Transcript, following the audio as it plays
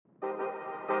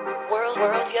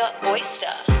World your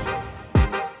oyster.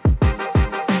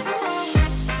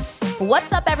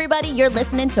 What's up, everybody? You're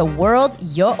listening to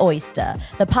World's Your Oyster,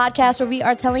 the podcast where we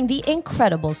are telling the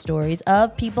incredible stories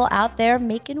of people out there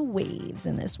making waves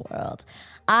in this world.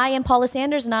 I am Paula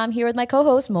Sanders, and I'm here with my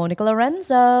co-host, Monica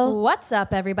Lorenzo. What's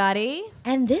up, everybody?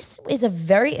 And this is a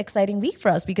very exciting week for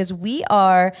us because we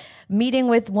are meeting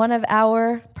with one of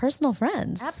our personal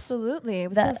friends. Absolutely.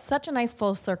 It was such a nice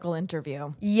full circle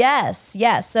interview. Yes.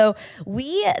 So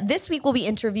this week we'll be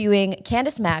interviewing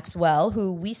Candace Maxwell,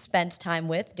 who we spent time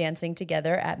with dancing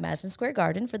together at Madison Square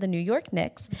Garden for the New York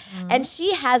Knicks. Mm-hmm. And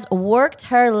she has worked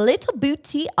her little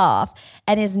booty off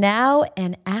and is now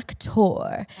an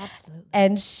actor. Absolutely.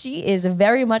 And she is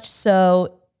very much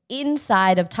so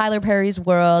inside of Tyler Perry's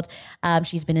world.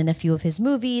 She's been in a few of his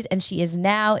movies, and she is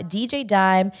now DJ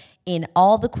Dime in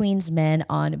All the Queen's Men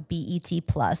on BET+.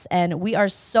 And we are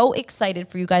so excited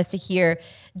for you guys to hear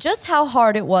just how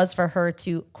hard it was for her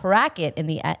to crack it in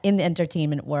the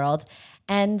entertainment world.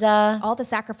 And all the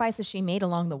sacrifices she made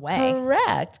along the way.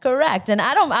 Correct. And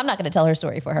I'm not going to tell her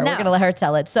story for her. No. We're going to let her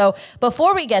tell it. So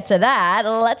before we get to that,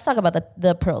 let's talk about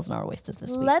the pearls in our oysters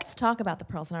this week. Let's talk about the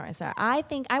pearls in our oyster. I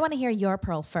think I want to hear your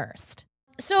pearl first.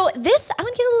 So I'm going to get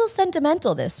a little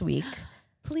sentimental this week.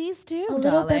 Please do, A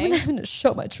little bit. I'm going to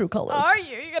show my true colors. Are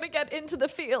you? You're going to get into the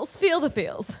feels. Feel the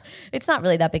feels. It's not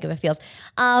really that big of a feels.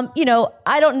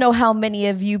 I don't know how many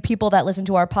of you people that listen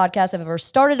to our podcast have ever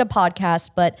started a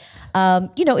podcast, but,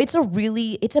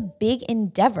 it's a big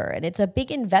endeavor and it's a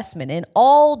big investment in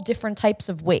all different types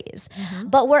of ways. Mm-hmm.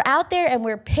 But we're out there and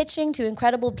we're pitching to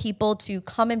incredible people to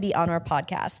come and be on our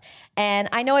podcast. And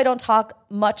I know I don't talk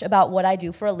much about what I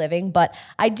do for a living, but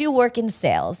I do work in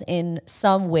sales in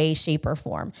some way, shape, or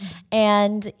form. Mm-hmm.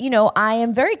 And, I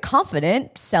am very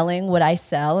confident selling what I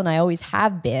sell, and I always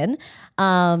have been.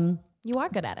 You are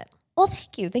good at it. Well,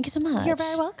 thank you. Thank you so much. You're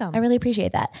very welcome. I really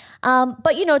appreciate that.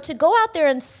 But, to go out there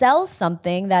and sell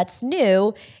something that's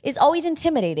new is always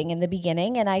intimidating in the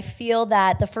beginning. And I feel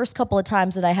that the first couple of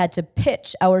times that I had to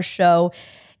pitch our show,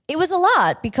 it was a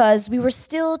lot because we were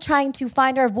still trying to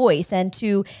find our voice and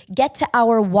to get to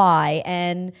our why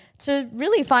and to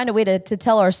really find a way to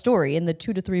tell our story in the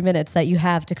 2 to 3 minutes that you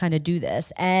have to kind of do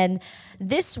this. And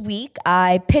this week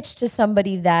I pitched to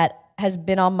somebody that has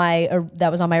been that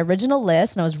was on my original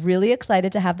list, and I was really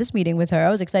excited to have this meeting with her.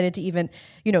 I was excited to even,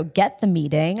 get the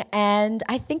meeting, and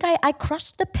I think I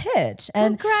crushed the pitch.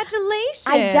 And congratulations.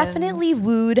 I definitely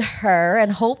wooed her,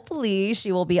 and hopefully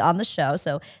she will be on the show.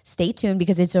 So stay tuned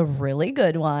because it's a really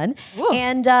good one. Ooh.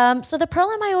 And so the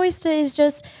pearl in my oyster is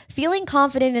just feeling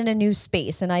confident in a new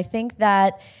space, and I think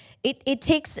that it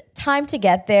takes time to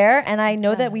get there, and I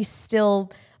know that we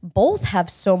still both have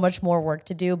so much more work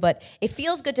to do, but it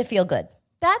feels good to feel good.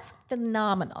 That's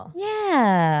phenomenal.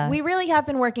 Yeah. We really have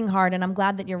been working hard, and I'm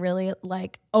glad that you're really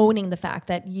owning the fact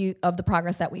that of the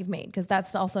progress that we've made, because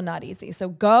that's also not easy. So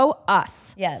go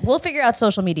us. Yeah. We'll figure out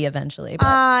social media eventually.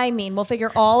 But. We'll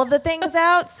figure all of the things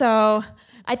out. So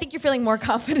I think you're feeling more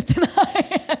confident than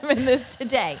I am in this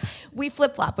today. We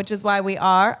flip-flop, which is why we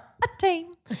are a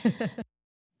team.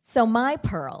 So my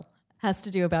pearl has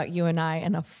to do about you and I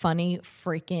and a funny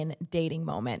freaking dating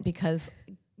moment, because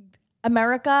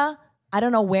America, I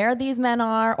don't know where these men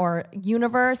are, or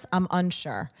universe, I'm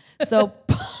unsure. So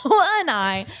Paula and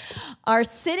I are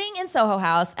sitting in Soho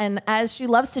House, and as she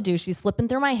loves to do, she's flipping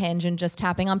through my Hinge and just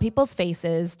tapping on people's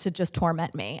faces to just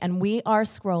torment me. And we are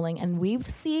scrolling, and we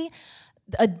see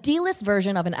a D-list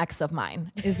version of an ex of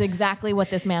mine is exactly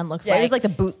what this man looks like. It was like the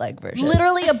bootleg version.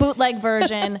 Literally a bootleg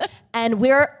version. And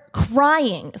we're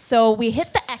crying. So we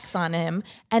hit the X on him,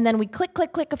 and then we click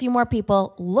a few more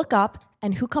people, look up,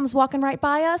 and who comes walking right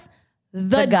by us?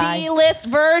 The D-list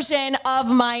version of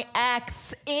my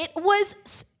ex.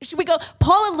 We go,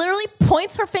 Paula literally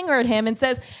points her finger at him and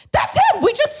says, "That's him.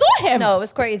 We just saw him." No, it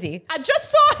was crazy. I just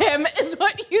saw him is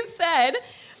what you said.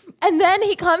 And then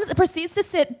he proceeds to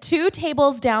sit 2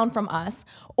 tables down from us,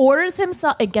 orders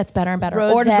himself, it gets better and better.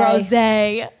 Rosé. Orders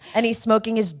rosé. And he's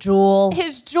smoking his Juul.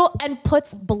 And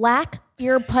puts black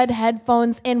earbud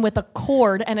headphones in with a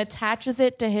cord and attaches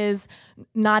it to his,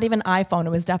 not even iPhone.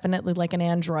 It was definitely like an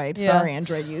Android. Yeah. Sorry,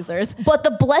 Android users. But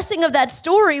the blessing of that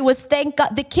story was, thank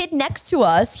God, the kid next to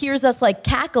us hears us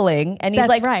cackling, and he's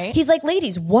right. He's like,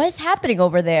 "Ladies, what is happening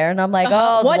over there?" And I'm like,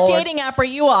 "Oh, what Lord. Dating app are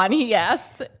you on?" He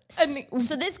asked.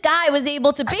 So this guy was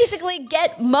able to basically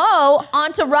get Mo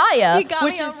onto Raya, He got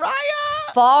which me is on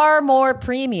Raya. far more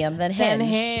premium than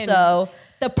Hinge. So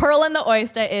the pearl in the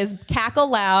oyster is cackle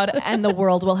loud, and the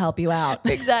world will help you out.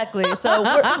 Exactly. So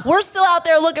we're still out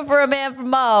there looking for a man for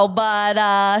Mo, but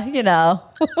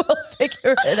we'll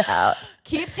figure it out.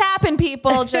 Keep tapping,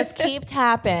 people. Just keep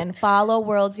tapping. Follow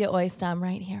World's Your Oyster. I'm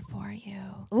right here for you.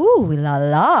 Ooh, la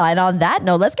la. And on that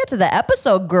note, let's get to the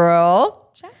episode,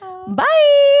 girl. Ciao.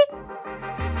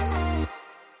 Bye.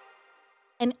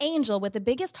 An angel with the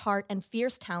biggest heart and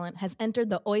fierce talent has entered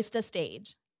the Oyster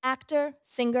stage. Actor,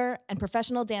 singer, and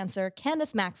professional dancer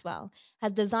Candace Maxwell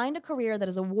has designed a career that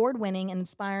is award-winning and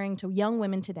inspiring to young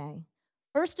women today.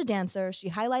 First a dancer, she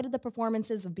highlighted the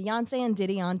performances of Beyoncé and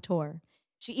Diddy on tour.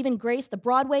 She even graced the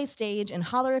Broadway stage in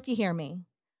Holler If You Hear Me.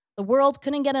 The world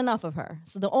couldn't get enough of her,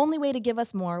 so the only way to give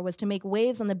us more was to make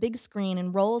waves on the big screen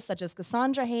in roles such as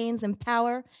Cassandra Haynes in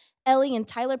Power, Ellie in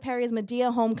Tyler Perry's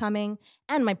Medea Homecoming,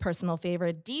 and my personal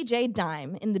favorite, DJ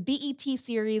Dime, in the BET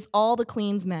series All the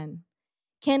Queen's Men.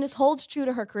 Candace holds true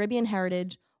to her Caribbean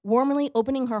heritage, warmly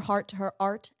opening her heart to her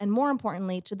art and, more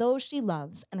importantly, to those she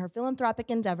loves and her philanthropic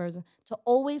endeavors to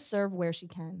always serve where she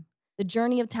can. The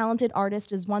journey of talented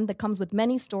artist is one that comes with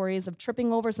many stories of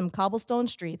tripping over some cobblestone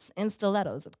streets, in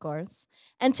stilettos, of course.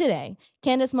 And today,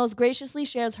 Candace most graciously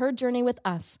shares her journey with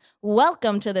us.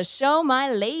 Welcome to the show,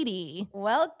 my lady.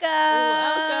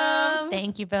 Welcome.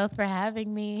 Thank you both for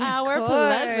having me. Our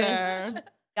pleasure.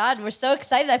 God, we're so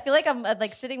excited. I feel like I'm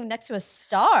like sitting next to a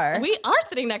star. We are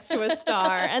sitting next to a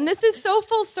star, and this is so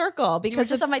full circle You were because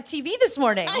just on my TV this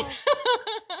morning.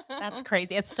 That's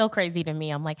crazy. It's still crazy to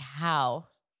me. I'm like, how?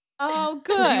 Oh,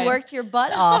 Because good. you worked your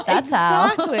butt off. That's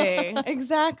how.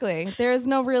 Exactly. There is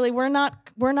no really. We're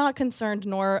not concerned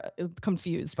nor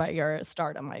confused by your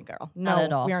stardom, my girl. No, Not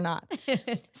at all. we are not.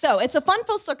 So it's a fun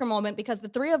full circle moment because the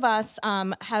three of us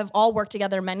have all worked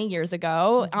together many years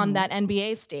ago on that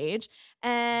NBA stage,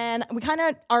 and we kind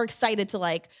of are excited to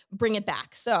like bring it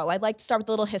back. So I'd like to start with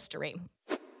a little history.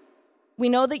 We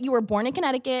know that you were born in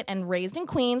Connecticut and raised in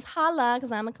Queens. Holla,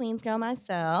 because I'm a Queens girl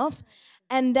myself.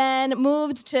 And then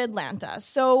moved to Atlanta.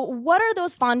 So what are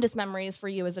those fondest memories for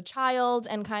you as a child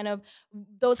and kind of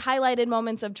those highlighted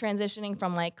moments of transitioning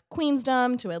from like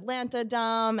Queensdom to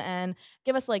Atlanta-dom, and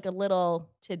give us like a little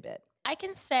tidbit. I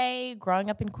can say growing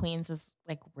up in Queens is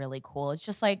like really cool. It's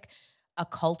just like a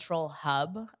cultural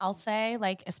hub, I'll say,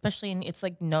 like especially it's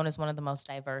like known as one of the most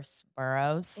diverse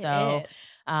boroughs. So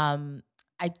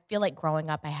I feel like growing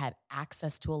up, I had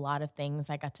access to a lot of things.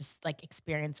 I got to like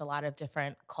experience a lot of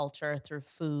different culture through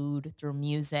food, through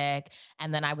music.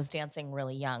 And then I was dancing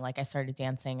really young. Like I started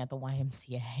dancing at the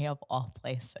YMCA of all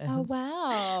places. Oh,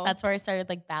 wow. That's where I started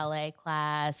like ballet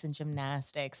class and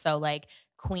gymnastics. So like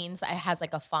Queens, I has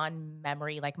like a fond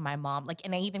memory, like my mom, like,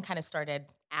 and I even kind of started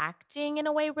acting in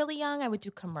a way really young. I would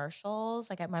do commercials.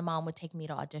 Like my mom would take me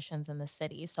to auditions in the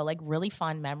city. So like really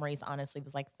fond memories, honestly,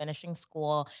 was like finishing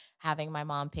school, having my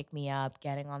mom pick me up,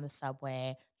 getting on the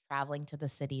subway, traveling to the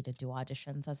city to do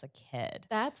auditions as a kid.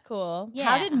 That's cool. Yeah.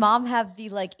 How did mom have the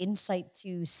like insight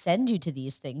to send you to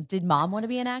these things? Did mom want to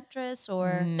be an actress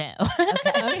or? No.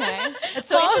 Okay. That's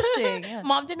so interesting. Yeah.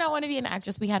 Mom did not want to be an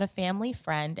actress. We had a family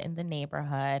friend in the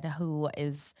neighborhood who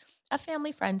is a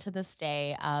family friend to this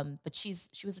day, but she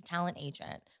was a talent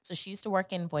agent. So she used to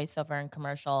work in voiceover and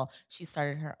commercial. She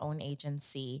started her own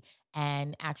agency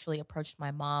and actually approached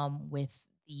my mom with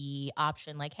the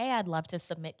option like, hey, I'd love to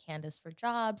submit Candace for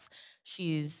jobs.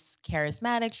 She's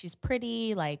charismatic. She's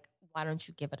pretty. Like, why don't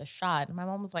you give it a shot? And my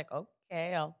mom was like,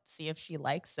 okay, I'll see if she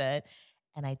likes it.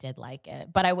 And I did like it,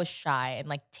 but I was shy and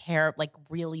like like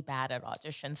really bad at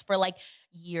auditions for like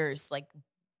years, like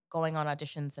going on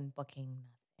auditions and booking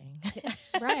nothing.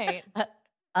 Right.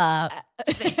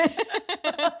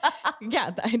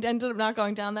 Yeah, I ended up not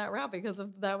going down that route because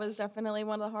that was definitely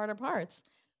one of the harder parts.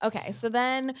 Okay, so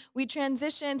then we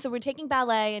transitioned. So we're taking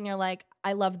ballet and you're like,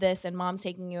 I love this. And mom's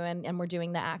taking you in and we're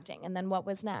doing the acting. And then what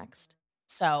was next?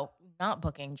 So not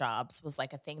booking jobs was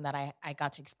like a thing that I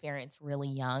got to experience really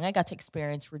young. I got to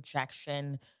experience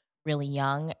rejection really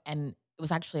young. And it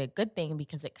was actually a good thing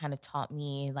because it kind of taught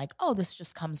me like, oh, this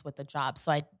just comes with the job.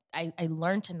 So I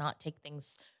learned to not take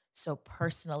things so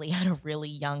personally at a really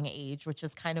young age, which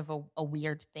is kind of a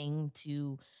weird thing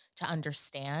to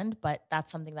understand, but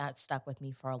that's something that stuck with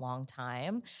me for a long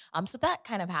time. So that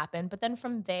kind of happened. But then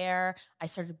from there, I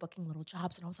started booking little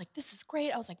jobs and I was like, this is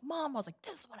great. I was like, Mom,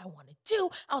 this is what I want to do.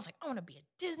 I was like, I want to be a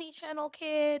Disney Channel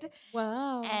kid.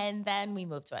 Wow. And then we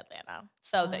moved to Atlanta.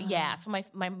 So so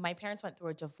my parents went through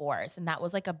a divorce and that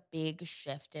was like a big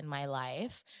shift in my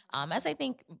life. As I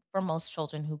think for most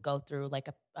children who go through like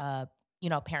a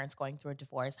parents going through a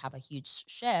divorce have a huge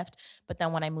shift. But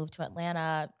then when I moved to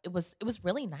Atlanta, it was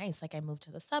really nice. Like I moved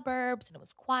to the suburbs and it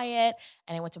was quiet,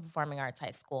 and I went to performing arts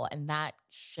high school, and that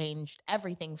changed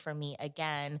everything for me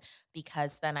again,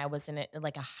 because then I was in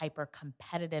like a hyper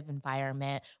competitive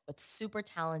environment with super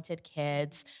talented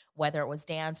kids, whether it was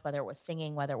dance, whether it was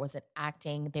singing, whether it was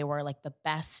acting. They were like the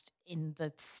best in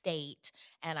the state,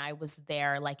 and I was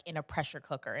there like in a pressure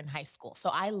cooker in high school. So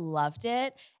I loved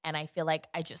it, and I feel like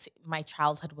my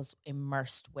childhood was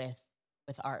immersed with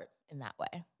art in that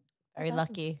way. Very That's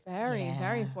lucky. very,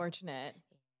 very Yeah. fortunate.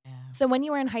 Yeah. So when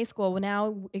you were in high school,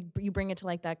 now you bring it to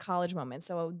like that college moment.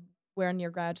 So when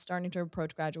you're starting to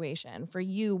approach graduation, for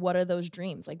you, what are those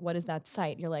dreams? Like, what is that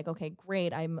sight? You're like, okay,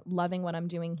 great. I'm loving what I'm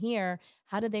doing here.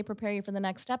 How did they prepare you for the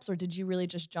next steps? Or did you really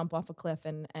just jump off a cliff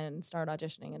and start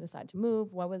auditioning and decide to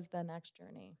move? What was the next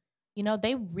journey?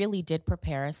 They really did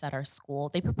prepare us at our school.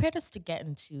 They prepared us to get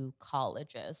into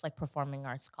colleges, like performing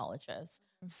arts colleges.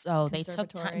 So they took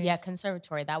time. Yeah, Conservatories.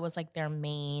 conservatory. That was like their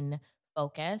main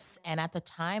focus. And at the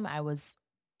time, I was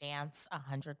dance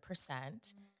 100%.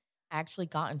 I actually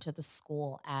got into the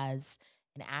school as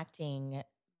an acting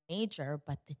major,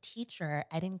 but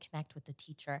I didn't connect with the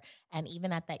teacher. And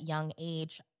even at that young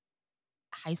age,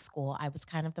 high school, I was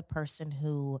kind of the person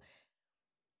who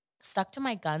stuck to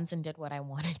my guns and did what I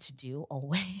wanted to do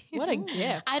always. What a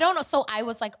gift. I don't know. So I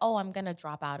was like, oh, I'm going to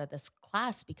drop out of this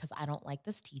class because I don't like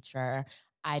this teacher.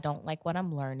 I don't like what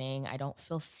I'm learning. I don't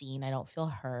feel seen. I don't feel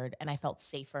heard. And I felt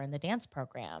safer in the dance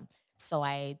program. So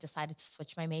I decided to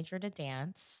switch my major to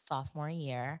dance sophomore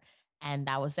year. And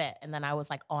that was it. And then I was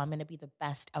like, oh, I'm going to be the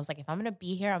best. I was like, if I'm going to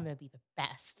be here, I'm going to be the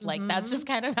best. Like, that's just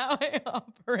kind of how I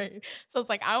operate. So it's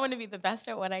like, I want to be the best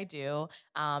at what I do.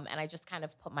 And I just kind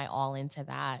of put my all into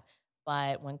that.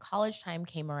 But when college time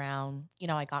came around,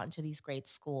 I got into these great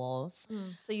schools.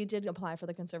 So you did apply for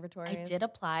the conservatories? I did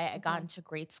apply. I got into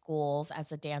great schools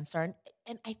as a dancer.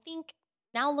 And I think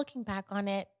now looking back on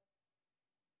it,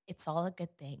 it's all a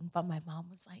good thing. But my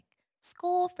mom was like,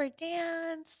 school for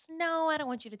dance? No, I don't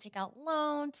want you to take out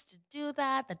loans to do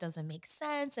that. That doesn't make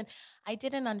sense. And I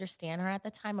didn't understand her at the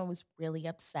time. I was really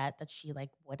upset that she like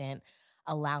wouldn't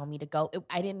allow me to go.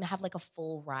 I didn't have like a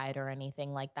full ride or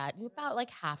anything like that. About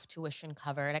like half tuition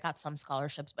covered. I got some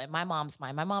scholarships, but my mom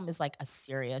is like a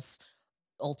serious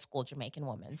old school Jamaican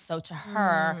woman. So to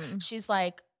her, she's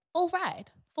like, full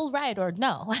ride or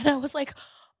no. And I was like,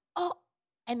 oh.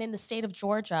 And in the state of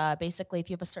Georgia, basically, if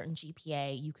you have a certain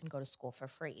GPA, you can go to school for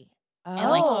free. Oh. And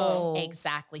like,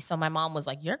 exactly. So my mom was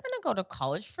like, you're going to go to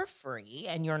college for free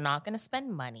and you're not going to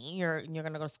spend money. You're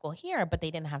going to go to school here, but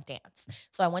they didn't have dance.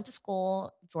 So I went to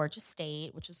school, Georgia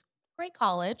State, which is great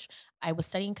college. I was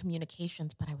studying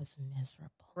communications, but I was miserable.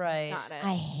 Right. Got it.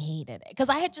 I hated it because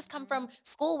I had just come from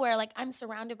school where like I'm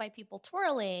surrounded by people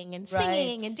twirling and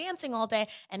singing and dancing all day.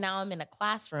 And now I'm in a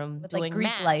classroom With doing like Greek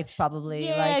math. life, probably.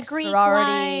 Yeah, like Greek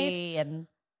sorority and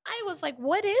I was like,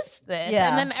 what is this?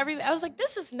 Yeah. And then I was like,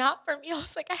 this is not for me. I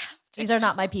was like, I have to. these are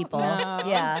not my people. No.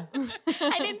 Yeah.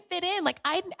 I didn't fit in. Like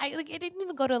I didn't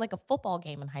even go to like a football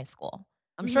game in high school.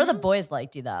 I'm sure the boys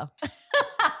liked you though.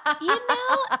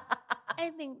 I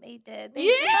think they did.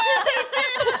 Yeah,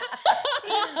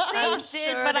 they I'm did,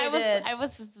 sure but they did. I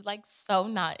was just like so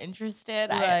not interested.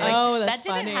 Right. Oh, that's that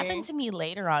didn't funny. happen to me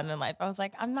later on in life. I was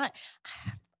like, I'm not.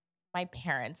 My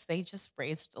parents, they just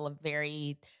raised a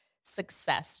very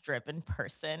success-driven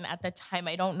person. At the time,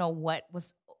 I don't know what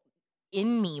was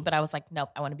in me, but I was like, nope,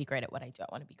 I want to be great at what I do. I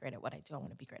want to be great at what I do. I want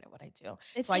to be great at what I do.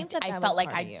 It So seems that I that felt was like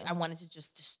part of you. I wanted to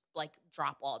just like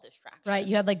drop all distractions. Right.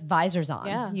 You had like visors on.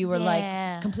 Yeah. You were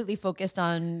Yeah. like completely focused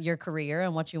on your career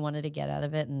and what you wanted to get out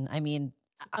of it. And I mean,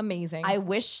 Amazing. I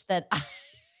wish that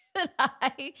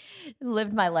I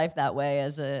lived my life that way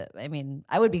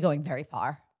I would be going very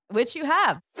far, which you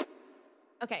have.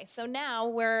 Okay, so now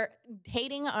we're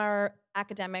hating our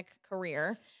academic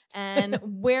career, and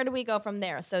where do we go from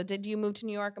there? So did you move to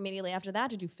New York immediately after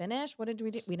that? Did you finish? What did we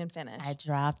do? We didn't finish. I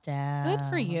dropped out. Good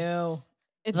for you.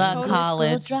 It's The totally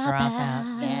college school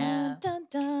dropout. Yeah. Dun,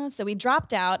 dun. So we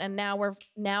dropped out, and now we're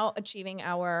achieving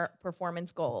our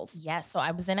performance goals. Yes. So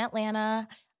I was in Atlanta.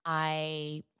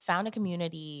 I found a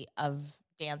community of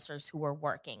dancers who were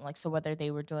working. Like, so whether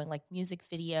they were doing like music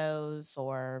videos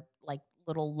or like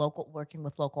working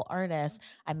with local artists,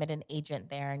 I met an agent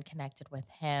there and connected with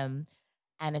him.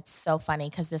 And it's so funny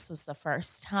because this was the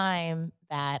first time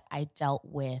that I dealt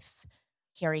with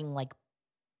hearing like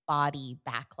body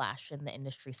backlash in the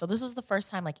industry. So this was the first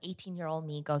time like 18-year-old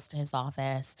me goes to his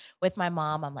office with my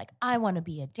mom. I'm like, I want to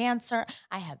be a dancer.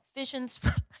 I have visions for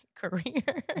my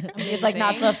career. He's like,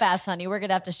 not so fast, honey. We're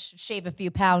gonna have to shave a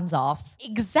few pounds off.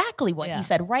 Exactly what he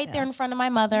said right there in front of my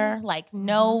mother. Like,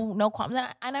 no problem.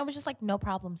 And I was just like, no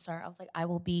problem, sir. I was like,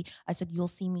 I said, you'll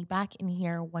see me back in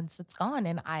here once it's gone.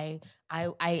 And I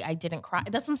didn't cry.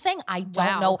 That's what I'm saying. I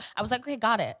don't know. I was like, okay,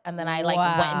 got it. And then I like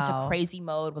went into crazy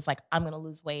mode, was like, I'm going to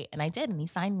lose weight. And I did. And he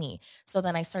signed me. So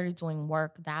then I started doing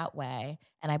work that way.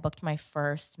 And I booked my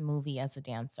first movie as a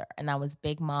dancer. And that was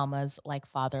Big Mama's Like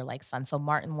Father, Like Son. So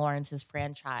Martin Lawrence's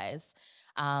franchise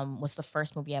was the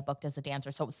first movie I booked as a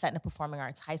dancer. So it was set in a performing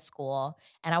arts high school.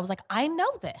 And I was like, I know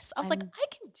this. I was like, I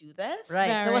can do this.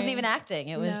 Right. So it wasn't even acting.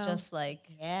 It was just like,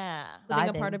 living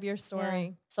a part of your story.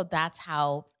 Yeah. So that's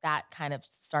how that kind of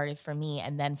started for me.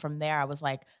 And then from there, I was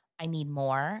like, I need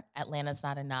more. Atlanta's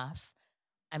not enough.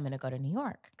 I'm going to go to New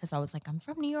York. Because I was like, I'm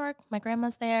from New York. My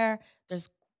grandma's there. There's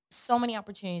so many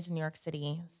opportunities in New York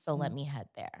City. So let me head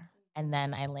there. And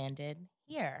then I landed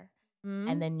here.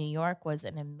 And then New York was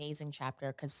an amazing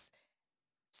chapter because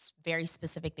very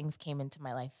specific things came into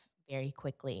my life very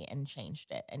quickly and changed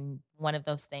it. And one of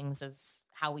those things is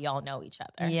how we all know each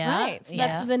other. Yeah. Right. So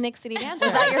that's the Nick City Dancer.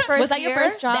 Was that your first Was that your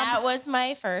first job? That was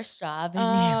my first job in New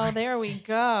Oh, York there we City.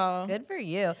 go. good for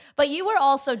you. But you were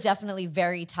also definitely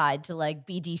very tied to like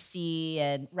BDC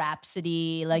and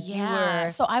Rhapsody. Like you were.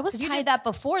 So I was 'cause you tied, did that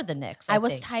before the Knicks. I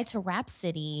was think. tied to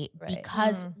Rhapsody Right.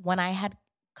 because when I had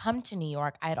come to New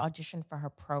York, I had auditioned for her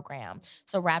program.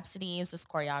 So Rhapsody is this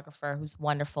choreographer who's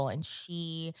wonderful, and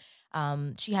she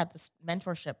had this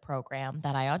mentorship program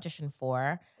that I auditioned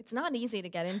for. It's not easy to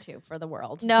get into for the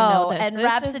world. No, to know this. and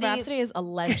Rhapsody is a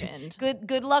legend.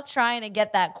 Good luck trying to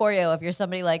get that choreo if you're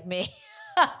somebody like me.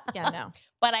 Yeah, no.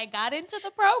 But I got into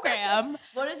the program.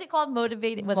 What is it called?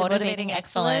 Motivating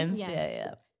Excellence. Yes.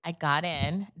 Yeah. I got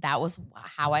in. That was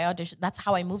how I auditioned. That's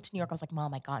how I moved to New York. I was like,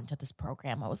 Mom, I got into this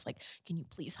program. I was like, can you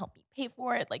please help me pay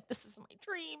for it? Like, this is my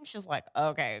dream. She's like,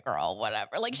 okay, girl,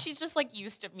 whatever. Like, she's just like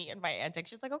used to me and my antics.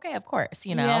 She's like, okay, of course,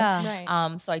 you know? Yeah.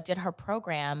 Right. So I did her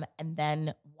program. And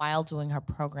then while doing her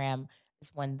program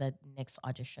is when the Knicks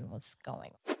audition was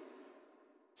going.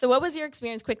 So what was your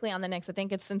experience quickly on the Knicks? I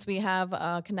think it's since we have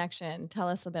a connection. Tell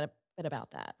us a bit about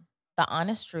that. The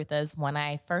honest truth is when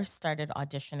I first started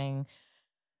auditioning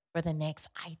for the Knicks,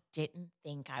 I didn't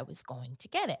think I was going to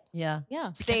get it. Yeah. Yeah.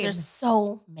 Because Same. there's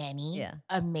so many Yeah.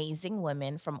 amazing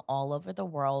women from all over the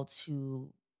world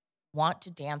who want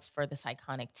to dance for this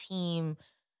iconic team.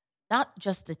 Not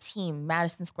just the team.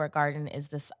 Madison Square Garden is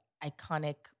this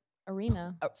iconic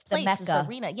Arena. place, this Mecca.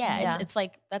 arena. Yeah, Yeah. It's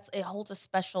like it holds a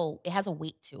special. It has a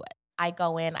weight to it. I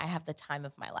go in, I have the time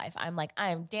of my life. I'm like,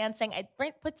 I'm dancing. It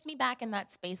puts me back in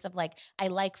that space of like, I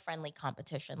like friendly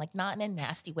competition, like not in a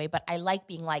nasty way, but I like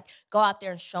being like, go out there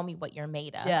and show me what you're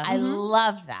made of. Yeah. I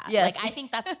love that. Yes. Like, I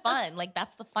think that's fun. Like,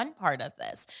 that's the fun part of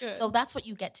this. Good. So that's what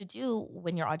you get to do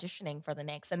when you're auditioning for the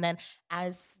Knicks. And then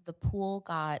as the pool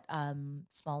got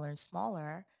smaller and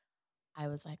smaller, I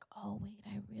was like, oh, wait,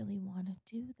 I really want to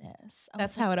do this.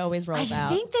 That's how it always rolls I out.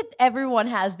 think that everyone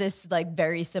has this like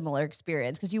very similar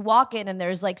experience because you walk in and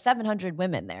there's like 700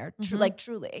 women there, like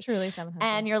truly. Truly 700.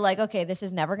 And you're like, okay, this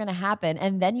is never going to happen.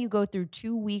 And then you go through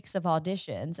 2 weeks of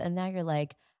auditions and now you're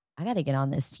like, I got to get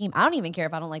on this team. I don't even care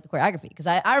if I don't like the choreography because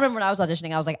I remember when I was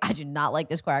auditioning, I was like, I do not like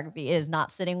this choreography. It is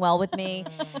not sitting well with me.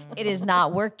 It is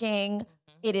not working.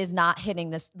 It is not hitting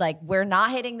this, like, we're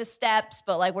not hitting the steps,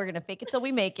 but like, we're going to fake it till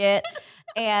we make it.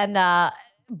 And,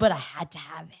 but I had to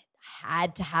have it. I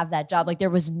had to have that job. Like, there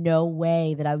was no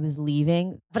way that I was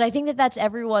leaving. But I think that that's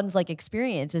everyone's like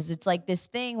experience is it's like this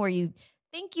thing where you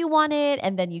think you want it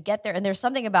and then you get there. And there's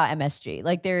something about MSG.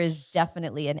 Like, there is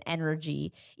definitely an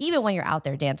energy, even when you're out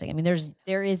there dancing. I mean,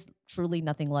 there is truly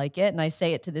nothing like it. And I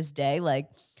say it to this day, like,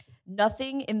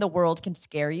 nothing in the world can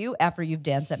scare you after you've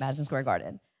danced at Madison Square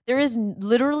Garden. There is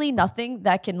literally nothing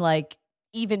that can like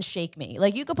even shake me.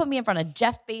 Like you could put me in front of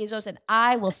Jeff Bezos and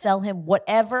I will sell him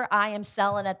whatever I am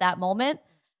selling at that moment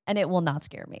and it will not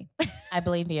scare me. I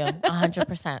believe you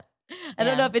 100%. I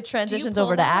don't know if it transitions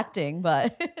over to acting,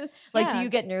 but like, do you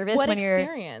get nervous What when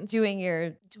experience? you're doing your...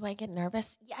 Do I get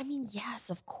nervous? Yeah, I mean, yes,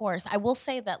 of course. I will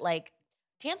say that like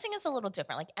dancing is a little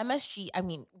different. Like MSG, I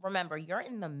mean, remember, you're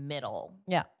in the middle.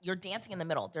 Yeah. You're dancing in the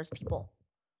middle. There's people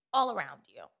all around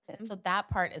you. So that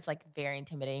part is like very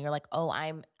intimidating. You're like, oh, I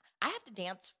have to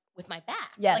dance with my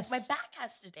back. Yes. Like my back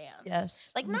has to dance.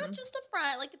 Yes. Like not just the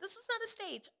front. Like this is not a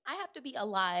stage. I have to be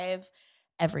alive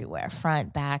everywhere.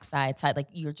 Front, back, side. Like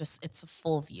it's a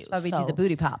full view. That's why we do the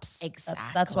booty pops.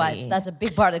 Exactly. That's why that's a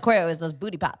big part of the choreo is those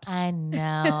booty pops. I know.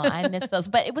 I miss those.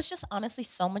 But it was just honestly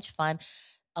so much fun.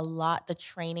 a lot. The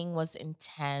training was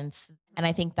intense. And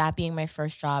I think that being my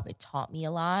first job, it taught me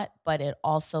a lot, but it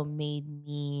also made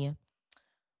me,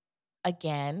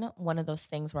 again, one of those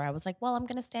things where I was like, well, I'm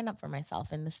going to stand up for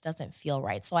myself and this doesn't feel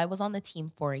right. So I was on the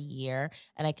team for a year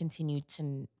and I continued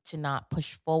to not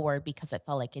push forward because it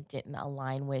felt like it didn't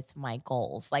align with my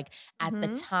goals. Like at the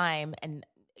Mhm. time, and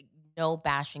no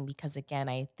bashing, because again,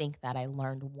 I think that I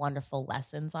learned wonderful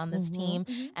lessons on this Mm-hmm. team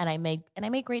Mhm. and I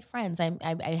made great friends. I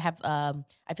have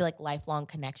I feel like lifelong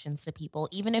connections to people,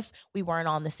 even if we weren't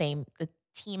on the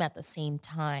team at the same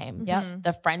time. Yep. Mhm.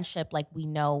 The friendship, like we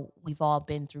know we've all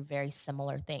been through very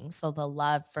similar things. So the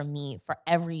love for me, for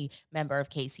every member of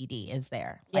KCD is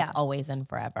there, like Yeah. always and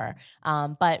forever.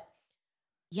 But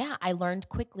yeah, I learned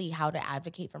quickly how to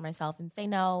advocate for myself and say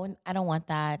no, and I don't want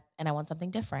that, and I want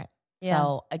something different. Yeah.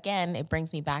 So again, it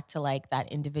brings me back to like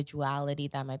that individuality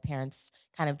that my parents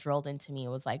kind of drilled into me. It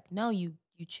was like, no, you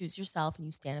choose yourself and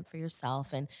you stand up for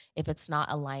yourself. And if it's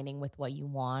not aligning with what you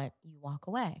want, you walk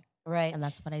away. Right. And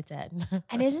that's what I did.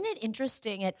 And isn't it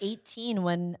interesting at 18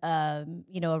 when a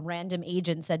random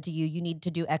agent said to you, you need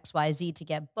to do XYZ to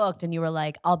get booked, and you were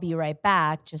like, I'll be right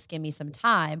back, just give me some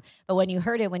time. But when you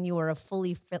heard it when you were a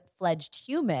fully fledged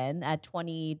human at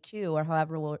 22 or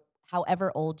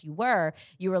however old you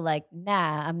were like,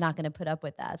 nah, I'm not going to put up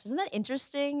with that. So isn't that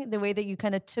interesting the way that you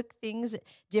kind of took things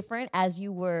different as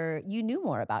you knew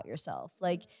more about yourself?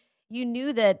 Like you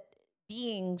knew that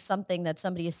being something that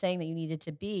somebody is saying that you needed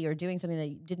to be or doing something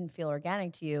that didn't feel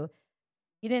organic to you,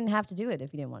 you didn't have to do it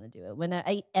if you didn't want to do it. When at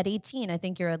 18, I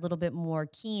think you're a little bit more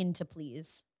keen to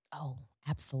please. Oh,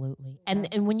 absolutely. Yeah.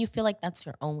 And when you feel like that's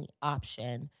your only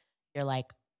option, you're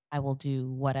like, I will do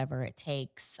whatever it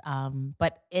takes.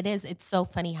 But it's so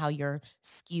funny how your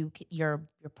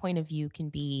point of view can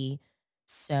be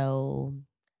so,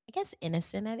 I guess,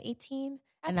 innocent at 18.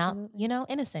 And now, Absolutely.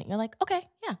 innocent. You're like, okay,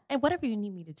 yeah, and whatever you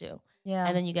need me to do. Yeah.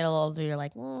 And then you get a little older, you're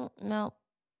like, no.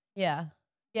 Yeah.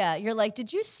 Yeah. You're like,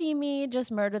 did you see me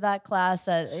just murder that class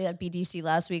at BDC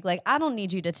last week? Like, I don't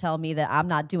need you to tell me that I'm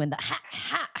not doing the ha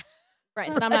ha.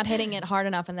 Right. That I'm not hitting it hard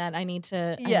enough and that I need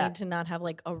to Yeah. not have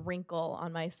like a wrinkle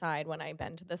on my side when I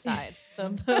bend to the side.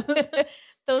 So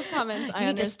those comments I You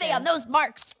need to stay on understand. those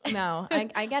marks. No,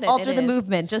 I get it. Alter It the is.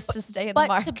 movement just to stay in the But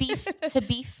mark. to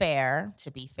be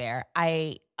fair,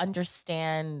 I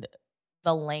understand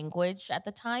the language at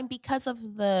the time because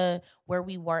of the where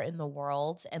we were in the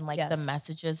world and like the Yes.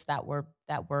 messages that were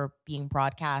being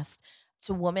broadcast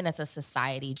to women as a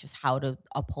society, just how to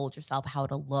uphold yourself, how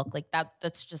to look like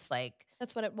that's just like,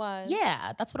 That's what it was.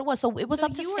 yeah, that's what it was. So it was So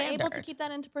up to you were able to standard. keep that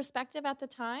into perspective at the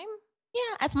time? Yeah,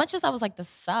 as much as I was like, this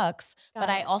sucks, Got but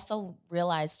I it. also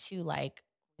realized too, like,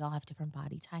 we all have different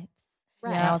body types.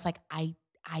 Right. And I was like, I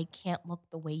can't look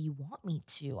the way you want me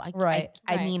to. Right.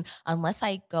 I Right. mean, unless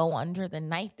I go under the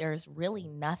knife, there's really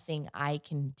nothing I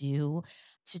can do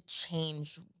to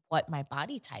change what my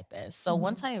body type is. So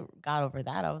once I got over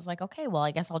that, I was like, okay, well,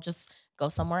 I guess I'll just go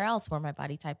somewhere else where my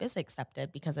body type is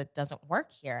accepted because it doesn't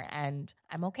work here. And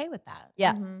I'm okay with that.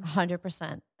 Yeah, Mhm.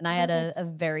 100%. And I had Perfect. a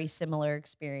very similar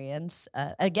experience.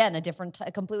 Again,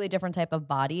 a completely different type of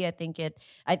body. I think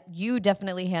you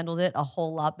definitely handled it a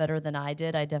whole lot better than I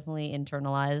did. I definitely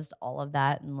internalized all of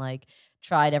that and like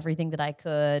tried everything that I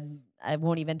could. I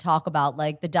won't even talk about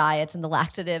like the diets and the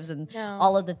laxatives and No.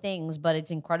 all of the things, but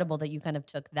it's incredible that you kind of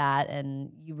took that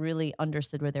and you really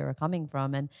understood where they were coming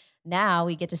from. And now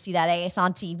we get to see that ass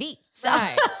on TV. So,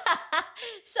 Right.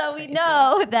 so we Crazy.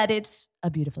 know that it's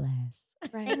a beautiful ass.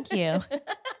 Right. Thank you.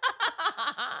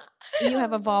 You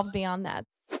have evolved beyond that.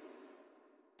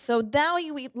 So now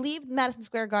we leave Madison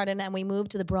Square Garden and we move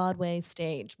to the Broadway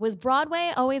stage. Was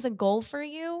Broadway always a goal for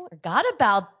you? Forgot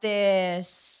about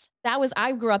this.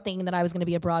 I grew up thinking that I was going to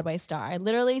be a Broadway star. I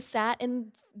literally sat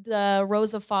in the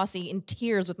rows of Fosse in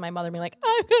tears with my mother, being like,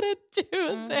 I'm going to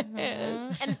do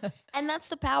this. And that's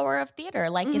the power of theater.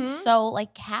 Like Mhm. it's so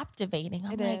like captivating.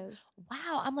 I'm It like, is.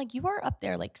 wow. I'm like, you are up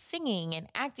there like singing and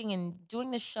acting and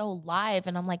doing this show live.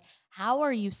 And I'm like, how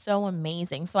are you so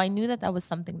amazing? So I knew that that was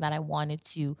something that I wanted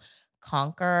to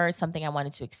conquer, something I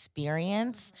wanted to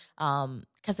experience.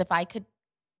 Because if I could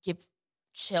give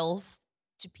chills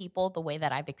to people the way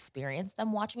that I've experienced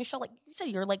them watching a show, like you said,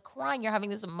 you're like crying, you're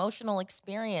having this emotional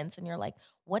experience, and you're like,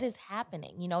 what is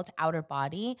happening? It's outer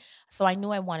body. So I knew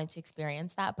I wanted to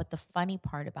experience that. But the funny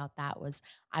part about that was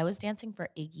I was dancing for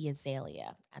Iggy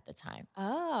Azalea at the time.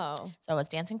 Oh. So I was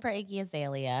dancing for Iggy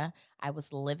Azalea. I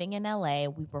was living in LA.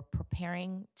 We were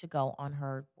preparing to go on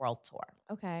her world tour.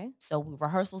 Okay. So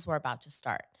rehearsals were about to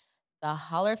start. The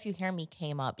Holler If You Hear Me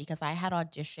came up because I had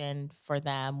auditioned for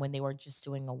them when they were just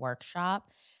doing a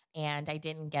workshop. and I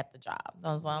didn't get the job.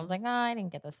 I was like, oh, I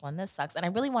didn't get this one. This sucks. And I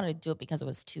really wanted to do it because it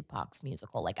was Tupac's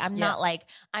musical. Like, I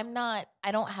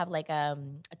don't have like a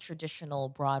traditional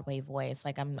Broadway voice.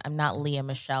 Like, I'm not Leah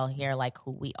Michelle here, like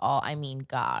who we all, I mean,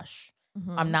 gosh.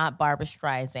 I'm not Barbara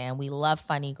Streisand. We love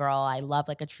Funny Girl. I love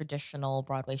like a traditional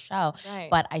Broadway show. Right.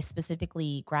 But I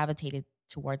specifically gravitated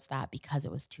towards that because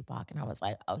it was Tupac. And I was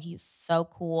like, oh, he's so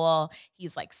cool.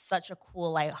 He's like such a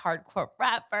cool, like hardcore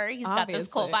rapper. He's got this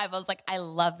cool Obviously. vibe. I was like, I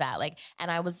love that. Like, and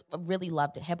I was really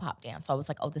loved hip hop dance. So I was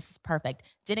like, oh, this is perfect.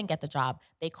 Didn't get the job.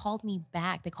 They called me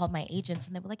back. They called my agents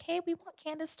and they were like, hey, we want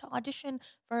Candace to audition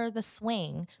for the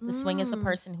swing. The swing is the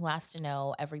person who has to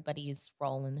know everybody's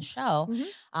role in the show.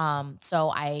 So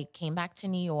I came back to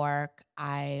New York.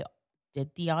 I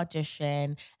did the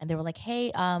audition and they were like,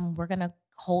 hey, we're going to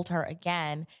hold her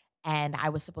again. And I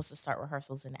was supposed to start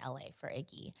rehearsals in LA for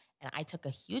Iggy. And I took a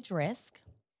huge risk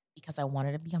because I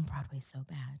wanted to be on Broadway so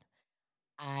bad.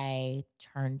 I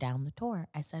turned down the tour.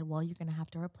 I said, well, you're going to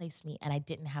have to replace me. And I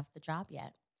didn't have the job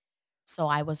yet. So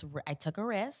I took a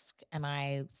risk and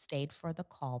I stayed for the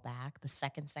callback, the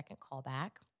second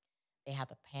callback. They had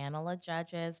the panel of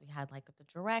judges. We had like the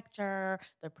director,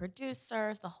 the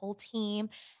producers, the whole team.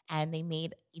 And they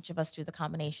made each of us do the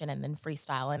combination and then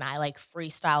freestyle. And I like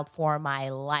freestyled for my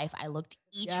life. I looked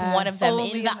each one of them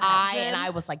in the eye and I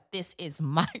was like, this is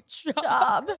my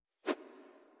job.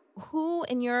 Who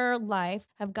in your life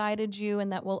have guided you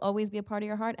and that will always be a part of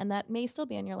your heart and that may still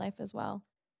be in your life as well?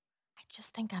 I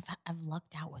just think I've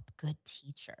lucked out with good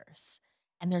teachers.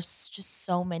 And there's just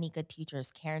so many good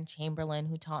teachers. Karen Chamberlain,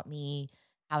 who taught me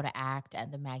how to act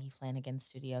at the Maggie Flanagan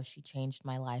studio. She changed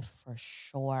my life for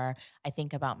sure. I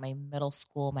think about my middle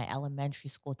school, my elementary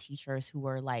school teachers who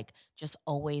were like just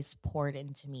always poured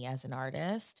into me as an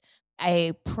artist.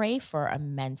 I pray for a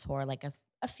mentor, like a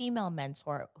female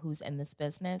mentor who's in this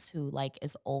business, who like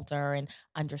is older and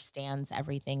understands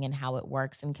everything and how it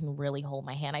works and can really hold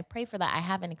my hand. I pray for that. I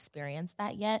haven't experienced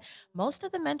that yet. Most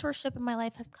of the mentorship in my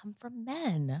life have come from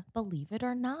men, believe it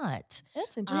or not.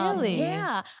 That's interesting. Really?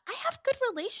 Yeah. I have good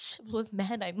relationships with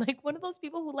men. I'm like one of those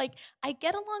people who like, I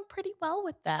get along pretty well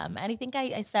with them. And I think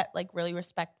I set like really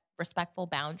respectful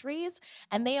boundaries,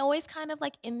 and they always kind of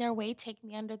like in their way take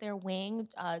me under their wing.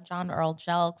 John Earl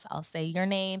Jelks, I'll say your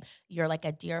name. You're like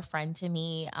a dear friend to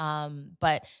me.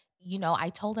 But you know, I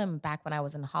told him back when I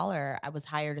was in Holler, I was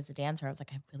hired as a dancer. I was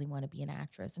like, I really want to be an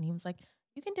actress, and he was like,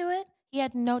 you can do it. He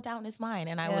had no doubt in his mind,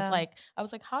 and I was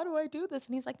like, how do I do this?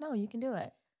 And he's like, no, you can do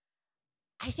it.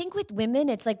 I think with women,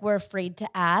 it's like we're afraid to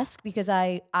ask because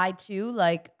I too,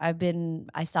 like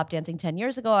I stopped dancing 10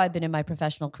 years ago. I've been in my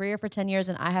professional career for 10 years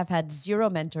and I have had zero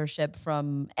mentorship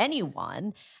from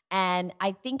anyone. And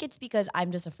I think it's because I'm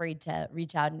just afraid to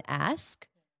reach out and ask.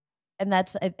 And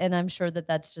I'm sure that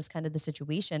that's just kind of the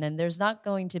situation. And there's not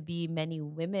going to be many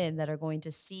women that are going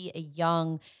to see a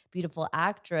young, beautiful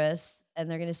actress and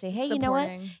they're going to say, hey, you know what?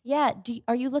 Yeah.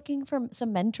 Are you looking for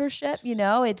some mentorship? You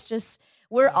know, it's just,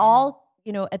 we're all,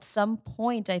 you know, at some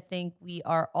point, I think we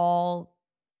are all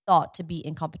thought to be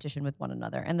in competition with one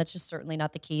another. And that's just certainly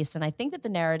not the case. And I think that the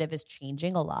narrative is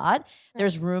changing a lot. Right.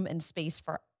 There's room and space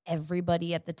for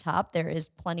everybody at the top. There is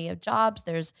plenty of jobs.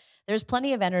 There's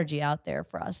plenty of energy out there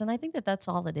for us. And I think that that's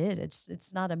all it is.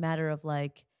 It's not a matter of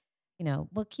like, you know,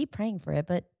 well, keep praying for it,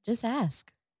 but just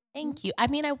ask. Thank you. I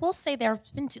mean, I will say there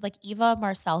have been two, like Eva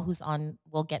Marcel, who's on,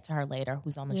 we'll get to her later,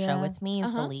 who's on the show with me,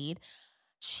 is the lead.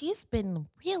 She's been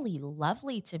really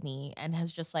lovely to me and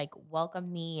has just like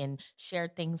welcomed me and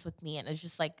shared things with me. And it's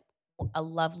just like a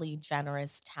lovely,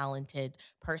 generous, talented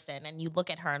person. And you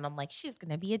look at her and I'm like, she's going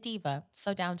to be a diva.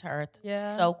 So down to earth. Yeah.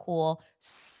 So cool.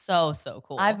 So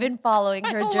cool. I've been following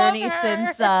her journey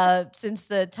since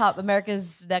the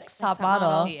America's Next Top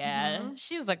Model. Yeah.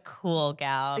 She's a cool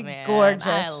gal, man. Gorgeous.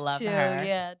 I love her.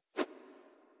 Yeah.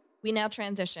 We now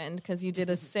transitioned because you did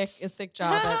a sick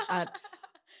job at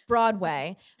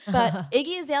Broadway, but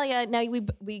Iggy Azalea, now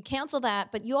we canceled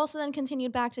that, but you also then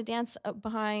continued back to dance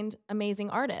behind amazing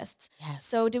artists. Yes.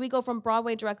 So did we go from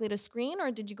Broadway directly to screen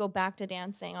or did you go back to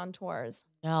dancing on tours?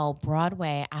 No,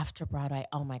 Broadway, after Broadway,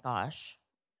 oh my gosh.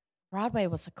 Broadway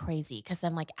was crazy because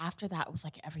then like after that, it was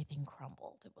like everything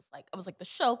crumbled. It was like the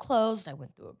show closed. I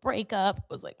went through a breakup. It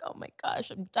was like, oh my gosh,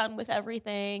 I'm done with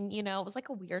everything. You know, it was like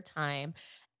a weird time.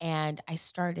 And I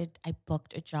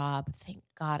booked a job. Thank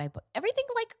God I booked everything.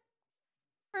 Like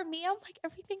for me, I'm like,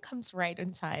 everything comes right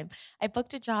in time. I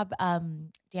booked a job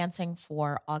dancing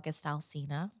for August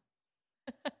Alsina.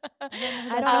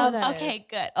 I don't know that okay, is.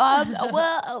 good.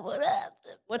 Well,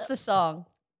 what's the song?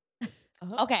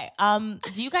 Okay.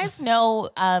 Do you guys know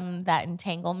that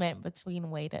entanglement between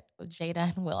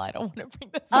Jada and Will? I don't want to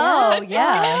bring this Oh, up.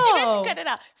 yeah. You guys can cut it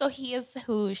out. So he is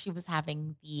who she was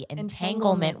having the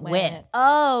entanglement with.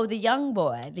 Oh, the young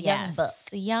boy, the young Yes, buck.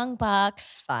 the young buck.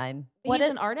 It's fine. He's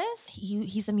an artist?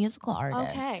 He's a musical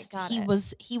artist. Okay, got he it.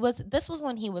 was this was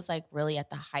when he was like really at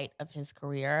the height of his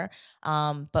career.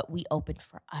 But we opened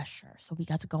for Usher. So we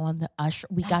got to go on the Usher.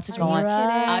 We got to go on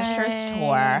Usher's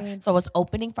tour. So I was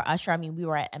opening for Usher. I mean, we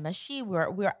were at MSG.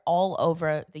 We were all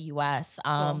over the US.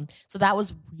 Cool. So that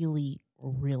was really,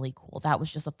 really cool. That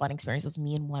was just a fun experience. It was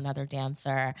me and one other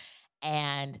dancer.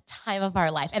 And time of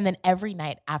our life. And then every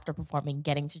night after performing,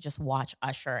 getting to just watch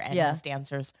Usher and his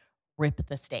dancers rip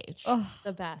the stage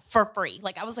The best. for free.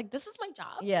 Like I was like, this is my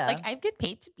job. Yeah. Like I get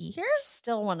paid to be here.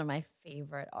 Still one of my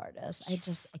favorite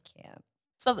artists. I can't.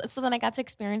 So then I got to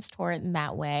experience tour in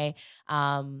that way.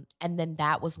 And then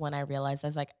that was when I realized I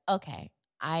was like, okay,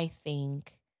 I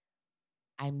think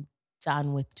I'm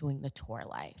done with doing the tour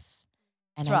life.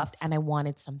 And It's rough. I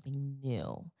wanted something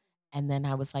new. And then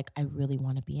I was like, I really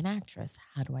want to be an actress.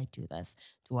 How do I do this?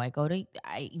 Do I go to,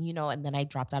 and then I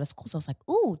dropped out of school. So I was like,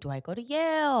 ooh, do I go to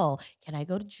Yale? Can I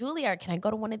go to Juilliard? Can I go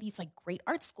to one of these like great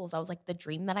art schools? I was like, the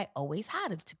dream that I always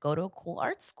had is to go to a cool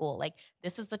art school. Like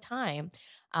this is the time.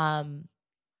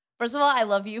 First of all, I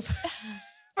love you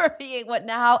for being what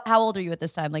now? How old are you at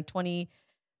this time? Like 20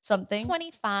 something?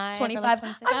 25. 25. Like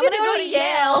 26. I'm gonna go to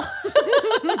Yale.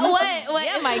 What?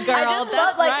 Yeah, my I girl. just That's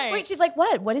love like right. wait, she's like,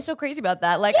 what? What is so crazy about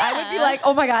that? Like I would be like,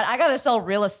 oh my God, I gotta sell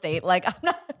real estate. Like I'm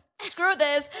not screw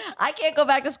this. I can't go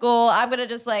back to school. I'm gonna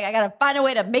just like I gotta find a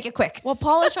way to make it quick. What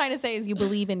Paul is trying to say is you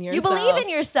believe in yourself. You believe in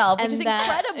yourself, which And is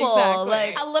that- incredible. exactly.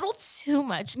 Like A little too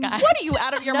much, guys. What are you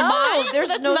out of your No, mind? there's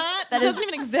That's no- not, that that is- doesn't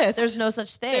even exist. there's no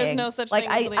such thing. There's no such like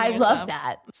thing as believing I in love yourself.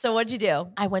 that. So what'd you do?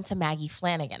 I went to Maggie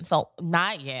Flanagan. So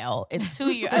not Yale. It's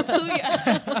 2 years. 2 year.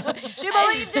 She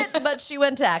believed it, but she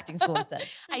went to acting school instead.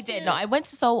 I did. No, I went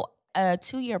to a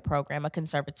 2-year program, a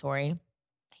conservatory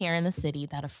here in the city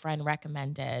that a friend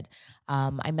recommended.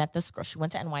 I met this girl. She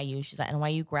went to NYU. She's an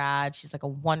NYU grad. She's like a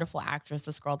wonderful actress,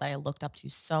 this girl that I looked up to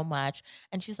so much.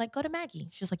 And she's like, go to Maggie.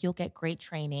 She's like, you'll get great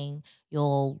training.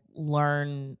 You'll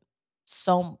learn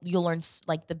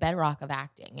like the bedrock of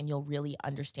acting, and you'll really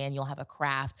understand. You'll have a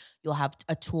craft. You'll have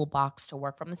a toolbox to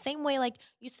work from. The same way like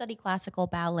you study classical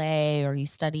ballet or you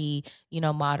study,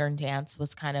 modern dance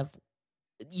was kind of,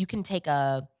 you can take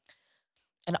an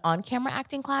on-camera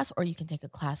acting class, or you can take a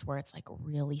class where it's like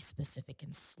really specific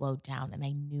and slowed down. And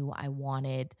I knew I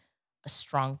wanted a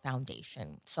strong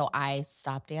foundation. So I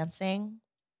stopped dancing.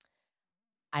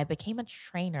 I became a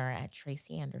trainer at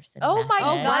Tracy Anderson. Oh my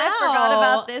Method. God, I forgot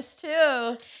about this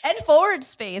too. And Forward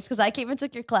Space, because I came and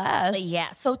took your class.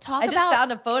 Yeah. So I just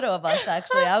found a photo of us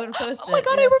actually. I would post it. Oh my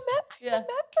God, yeah. I remember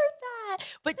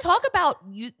that. But talk about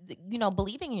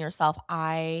believing in yourself.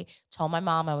 I told my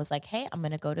mom, I was like, hey, I'm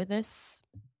going to go to this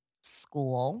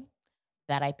school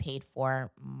that I paid for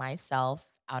myself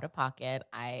out of pocket.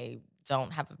 I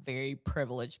don't have a very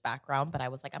privileged background, but I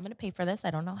was like, I'm going to pay for this.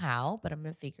 I don't know how, but I'm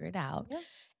going to figure it out. Yeah.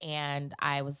 And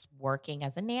I was working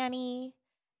as a nanny,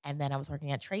 and then I was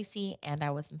working at Tracy, and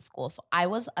I was in school. So I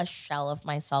was a shell of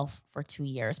myself for 2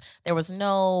 years. There was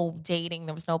no dating.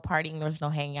 There was no partying. There was no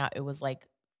hanging out. It was like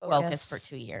focus for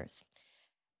 2 years.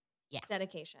 Yeah.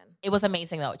 Dedication. It was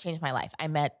amazing though. It changed my life. I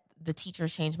met the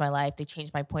teachers, changed my life. They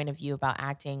changed my point of view about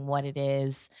acting, what it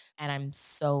is. And I'm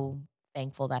so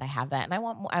thankful that I have that. And I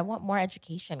want more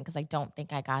education, because I don't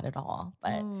think I got it all.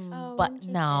 But Oh, but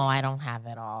interesting. no, I don't have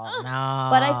it all. No.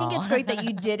 But I think it's great that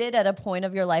you did it at a point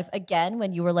of your life, again,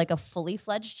 when you were like a fully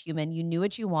fledged human. You knew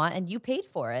what you want and you paid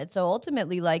for it. So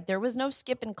ultimately, like there was no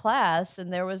skip in class,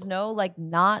 and there was no like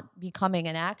not becoming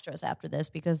an actress after this,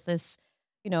 because this,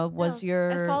 was No, your,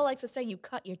 as Paul likes to say, you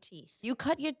cut your teeth. you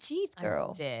cut your teeth,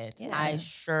 girl. I did. Yeah. I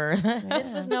sure.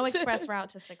 This was no express route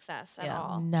to success at Yeah.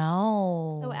 all.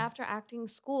 No. So after acting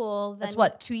school, then That's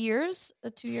what, 2 years?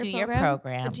 A 2-year 2-year program?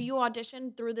 program. But do you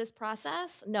audition through this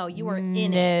process? No, you were in it.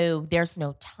 No, there's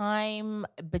no time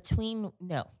between.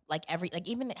 No,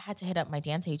 even had to hit up my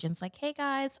dance agents. Like, hey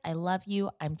guys, I love you.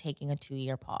 I'm taking a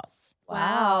 2-year pause.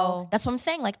 Wow. That's what I'm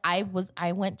saying. Like I was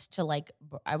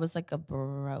like a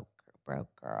broke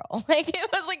girl. Like it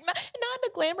was like not in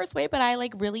a glamorous way, but I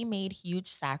like really made huge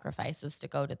sacrifices to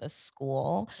go to this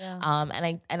school. Yeah.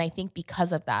 And I think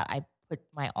because of that, I put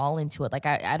my all into it. Like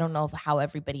I don't know how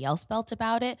everybody else felt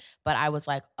about it, but I was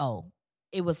like, oh,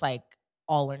 it was like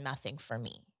all or nothing for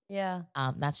me. Yeah.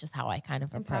 That's just how I kind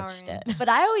of approached Empowering. it. But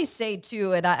I always say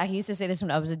too, and I used to say this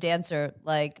when I was a dancer,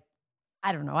 like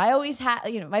I don't know. I always had,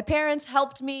 my parents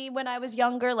helped me when I was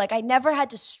younger. Like I never had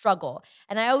to struggle.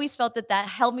 And I always felt that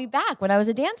held me back when I was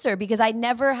a dancer because I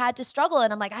never had to struggle.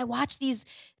 And I'm like, I watch these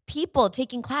people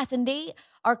taking class and they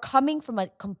are coming from a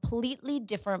completely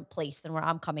different place than where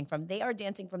I'm coming from. They are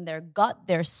dancing from their gut,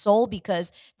 their soul,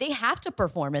 because they have to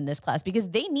perform in this class because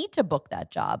they need to book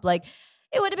that job. Like,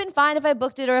 it would have been fine if I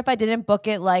booked it or if I didn't book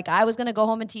it. Like I was going to go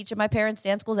home and teach at my parents'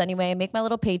 dance schools anyway, make my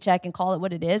little paycheck and call it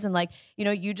what it is. And like,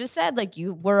 you just said like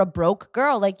you were a broke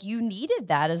girl. Like you needed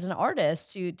that as an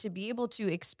artist to be able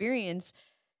to experience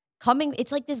coming.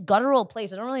 It's like this guttural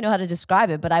place. I don't really know how to describe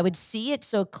it, but I would see it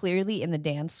so clearly in the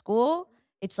dance school.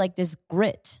 It's like this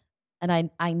grit. And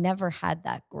I never had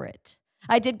that grit.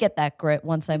 I did get that grit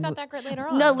once I got that grit later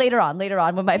on. No, later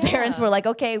on when my parents were like,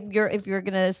 okay, if you're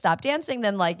going to stop dancing,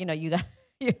 then like, you got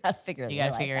you got to figure it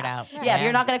out. Yeah. If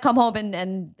you're not going to come home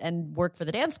and work for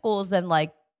the dance schools, then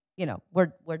like,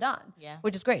 we're done. Yeah.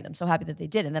 Which is great. I'm so happy that they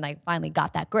did. And then I finally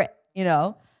got that grit,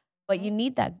 but you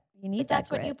need that. That's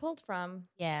grit. what you pulled from.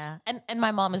 Yeah. And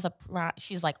my mom is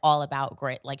she's like all about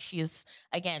grit. Like she's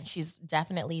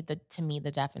definitely to me,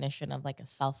 the definition of like a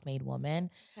self-made woman.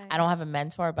 Okay. I don't have a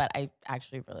mentor, but I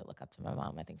actually really look up to my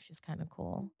mom. I think she's kind of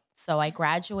cool. So I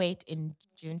graduate in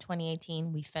June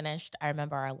 2018. We finished. I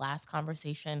remember our last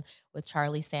conversation with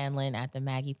Charlie Sandlin at the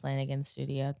Maggie Flanagan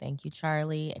studio. Thank you,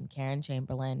 Charlie, and Karen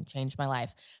Chamberlain. Changed my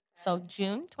life. So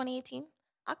June 2018,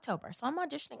 October. So I'm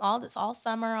auditioning all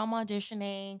summer. I'm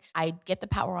auditioning. I get the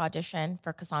power audition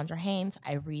for Cassandra Haynes.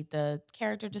 I read the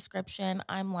character description.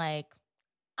 I'm like,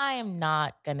 I am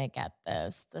not going to get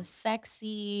this. The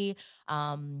sexy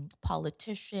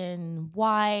politician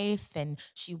wife, and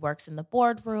she works in the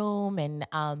boardroom, and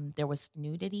there was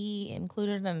nudity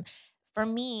included. And for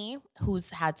me,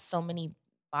 who's had so many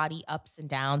body ups and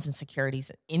downs, insecurities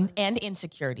in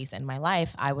my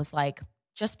life, I was like,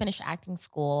 just finished acting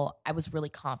school. I was really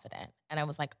confident. And I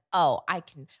was like, I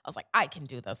can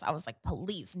do this. I was like,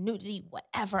 police, nudity,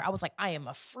 whatever. I was like, I am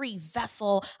a free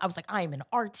vessel. I was like, I am an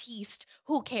artiste.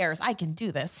 Who cares? I can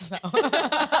do this. So.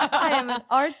 I am an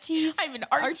artiste. I'm an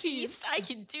artiste. I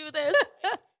can do this.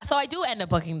 So I do end up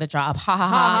booking the job. Ha ha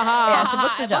ha. Yeah, she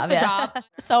books the job. Job.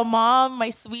 So mom, my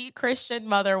sweet Christian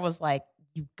mother was like,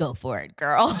 you go for it,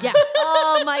 girl. Yes.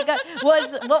 Oh my God.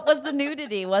 What was the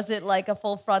nudity? Was it like a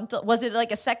full frontal? Was it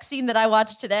like a sex scene that I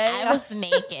watched today? I was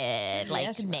naked,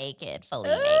 naked, fully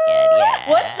naked. Yeah.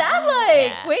 What's that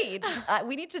like? Yeah. Wait,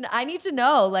 I need to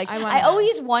know. Like, I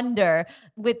always wonder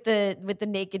with the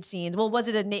naked scenes. Well, was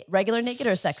it a regular naked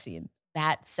or a sex scene?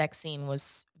 That sex scene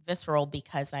was visceral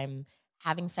because I'm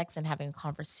having sex and having a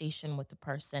conversation with the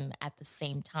person at the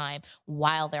same time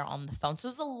while they're on the phone. So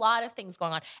there's a lot of things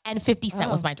going on. And 50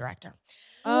 Cent was my director.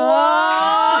 Whoa! No!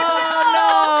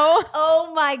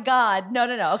 Oh my God!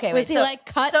 No! Okay, was he like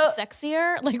cut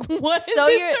sexier? Like what is his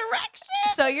direction?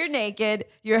 So you're naked.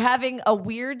 You're having a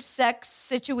weird sex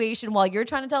situation while you're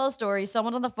trying to tell a story.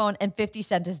 Someone's on the phone, and 50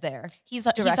 Cent is there. He's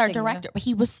our director. But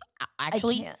he was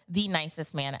actually the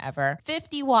nicest man ever.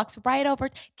 50 walks right over,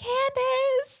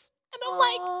 Candace. And I'm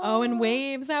like, and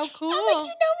waves, how cool. I'm like, you know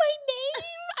my name?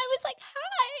 I was like,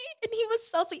 hi. And he was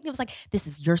so sweet. He was like, this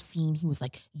is your scene. He was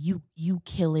like, you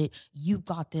kill it. You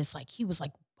got this. Like, he was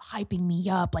like hyping me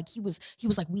up. Like he was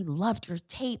like, we loved your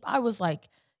tape. I was like,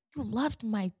 you loved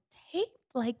my tape?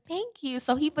 Like, thank you.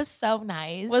 So he was so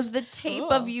nice. Was the tape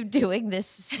of you doing this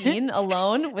scene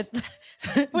alone with do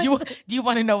you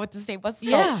want to know what the tape was?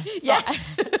 Yeah.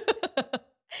 Yes.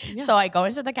 Yeah. So I go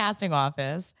into the casting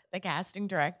office. The casting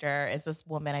director is this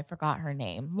woman. I forgot her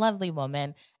name. Lovely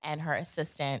woman. And her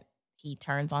assistant, he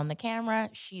turns on the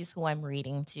camera. She's who I'm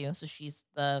reading to. So she's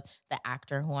the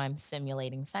actor who I'm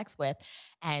simulating sex with.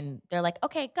 And they're like,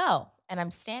 okay, go. And I'm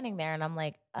standing there and I'm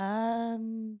like,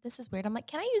 this is weird. I'm like,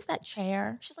 can I use that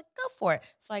chair? She's like, go for it.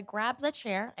 So I grab the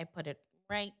chair. I put it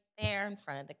right there in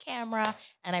front of the camera.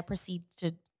 And I proceed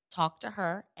to talk to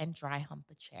her and dry hump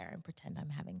a chair and pretend I'm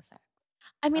having sex.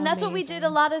 I mean, that's what we did a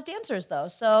lot as dancers, though.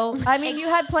 So, I mean, you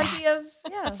had plenty of,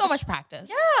 so much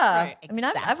practice. Yeah. Right, I mean,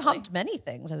 I've humped many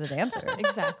things as a dancer.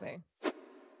 Exactly.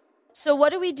 So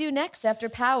what do we do next after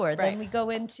Power? Right. Then we go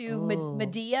into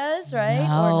Medea's, right?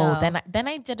 No. Then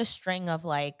I did a string of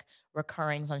like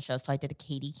recurrings on shows. So I did a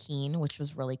Katie Keene, which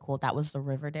was really cool. That was the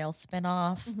Riverdale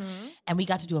spinoff. Mm-hmm. And we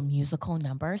got to do a musical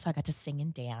number. So I got to sing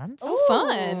and dance. Oh,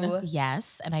 fun.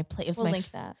 Yes. And I played, it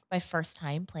was my first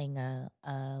time playing a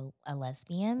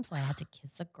lesbian. So I had to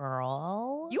kiss a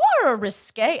girl. You are a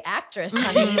risque actress,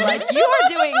 honey. Like you are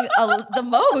doing the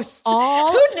most.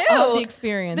 All Who knew? of the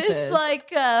experiences. This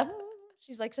like,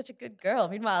 she's like such a good girl.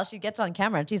 Meanwhile, she gets on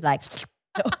camera and she's like,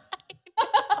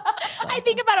 I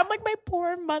think about it, I'm like, my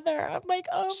poor mother. I'm like,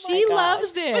 oh She my gosh.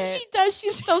 loves it. But she does.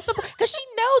 She's so supportive because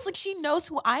she knows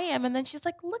who I am. And then she's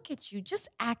like, look at you just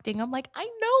acting. I'm like, I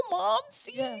know, Mom.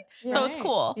 See? So it's Right.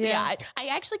 cool. Yeah. Yeah. I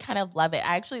actually kind of love it.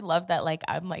 I actually love that, like,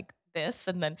 I'm like this.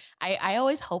 And then I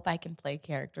always hope I can play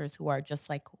characters who are just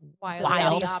like Wildly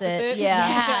wild. opposite. Yeah.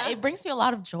 Yeah. It brings me a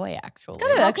lot of joy, actually.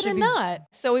 gotta How actually could it be- not?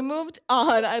 So we moved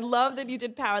on. I love that you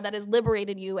did Power. That has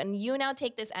liberated you, and you now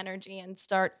take this energy and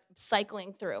start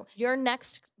cycling through. Your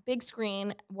next big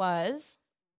screen was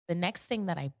The next thing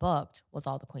that I booked was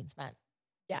All the Queen's Men.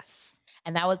 yes.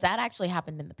 And that actually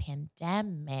happened in the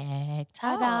pandemic.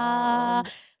 Ta-da!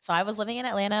 Oh. So I was living in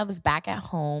Atlanta. I was back at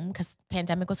home because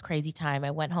pandemic was crazy time.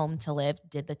 I went home to live,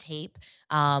 did the tape.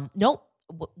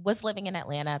 Was living in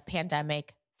Atlanta,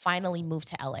 pandemic, finally moved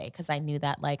to LA because I knew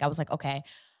that, like, I was like, okay,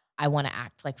 I want to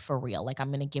act like for real. Like, I'm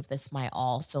going to give this my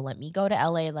all. So let me go to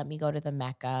LA. Let me go to the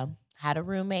Mecca. Had a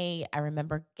roommate. I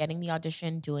remember getting the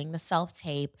audition, doing the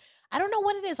self-tape. I don't know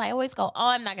what it is. I always go, oh,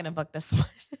 I'm not going to book this one.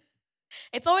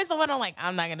 It's always the one I'm like,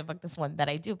 I'm not going to book this one that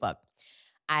I do book.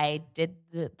 I did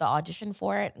the audition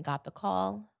for it and got the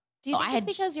call. Do you So think I it's had-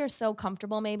 because you're so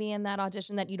comfortable maybe in that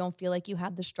audition that you don't feel like you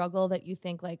had the struggle, that you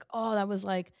think like, oh, that was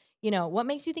like, what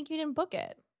makes you think you didn't book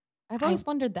it? I've always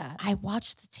wondered that. I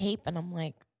watched the tape and I'm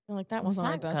like, You're like, that was wasn't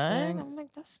my that best good? thing. I'm like,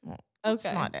 that's not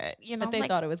Okay. it. But I'm they like,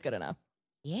 thought it was good enough.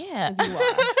 yeah. 'Cause you are.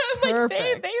 Like,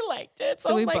 Perfect. they liked it. So,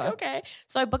 So we I'm like, booked. okay.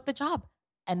 So I booked the job.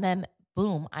 And then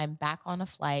boom, I'm back on a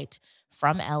flight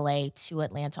from LA to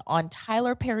Atlanta on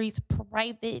Tyler Perry's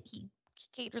private. He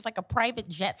caters like a private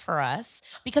jet for us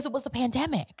because it was a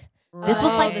pandemic. This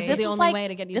was like this this was the was only like way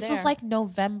to get you this was there. like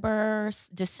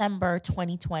December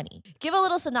 2020. Give a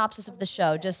little synopsis of the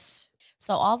show. Just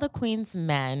So All the Queen's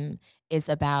Men is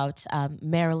about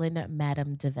Marilyn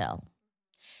Madame DeVille.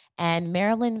 And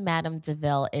Marilyn Madame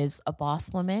DeVille is a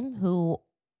boss woman who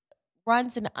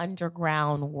runs an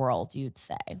underground world, you'd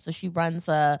say. So she runs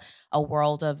a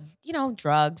world of,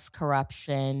 drugs,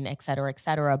 corruption, et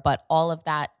cetera, but all of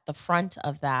that, the front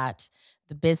of that,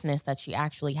 the business that she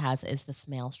actually has is this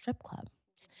male strip club.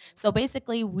 So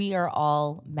basically we are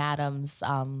all madams,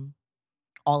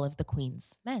 all of the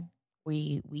Queen's men.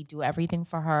 We do everything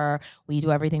for her. We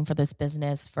do everything for this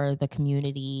business, for the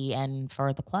community, and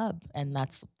for the club. And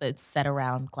it's set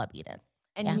around Club Eden.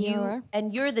 and Yeah.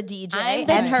 you're the DJ I'm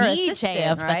the and her DJ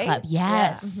assistant, of right? the club.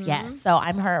 Yes, Mhm. yes. So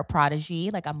I'm her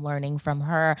prodigy. Like, I'm learning from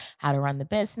her how to run the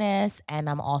business, and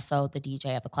I'm also the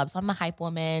DJ of the club. So I'm the hype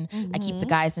woman. I keep the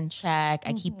guys in check.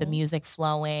 I keep the music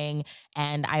flowing,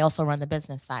 and I also run the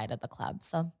business side of the club.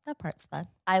 So that part's fun.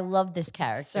 I love this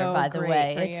character, so by the great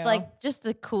way. for It's you. like just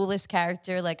the coolest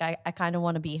character. Like I kind of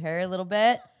want to be her a little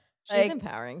bit. She's Like,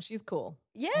 empowering. She's cool.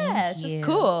 yeah, Thank it's just you.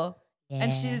 cool. Yeah.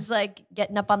 And she's like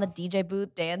getting up on the DJ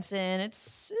booth, dancing.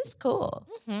 It's cool.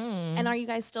 Mhm. And are you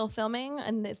guys still filming?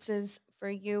 And this is for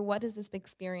you. What has this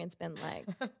experience been like?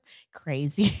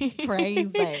 Crazy.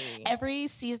 Crazy. Every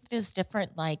season is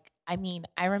different. Like, I mean,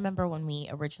 I remember when we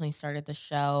originally started the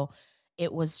show,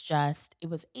 it was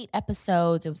 8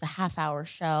 episodes. It was a half-hour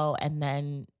show. And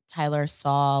then Tyler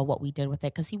saw what we did with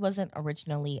it because he wasn't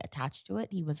originally attached to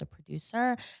it. He was a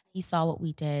producer. He saw what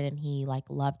we did and he like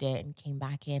loved it and came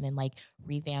back in and like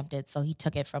revamped it. So he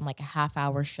took it from like a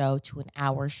half-hour show to an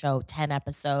hour show, 10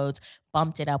 episodes,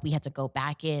 bumped it up. We had to go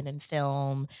back in and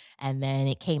film. And then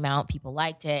it came out, people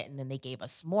liked it. And then they gave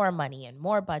us more money and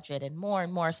more budget and more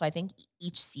and more. So I think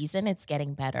each season it's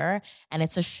getting better. And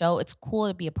it's a show. It's cool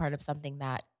to be a part of something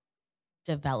that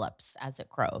develops as it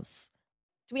grows.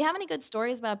 Do we have any good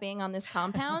stories about being on this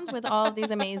compound with all of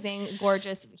these amazing,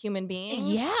 gorgeous human beings?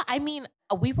 Yeah, I mean,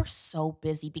 we were so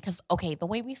busy because, okay, the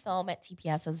way we film at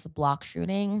TPS is block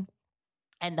shooting.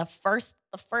 And the first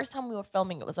time we were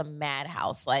filming, it was a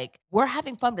madhouse. Like, we're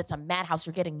having fun, but it's a madhouse.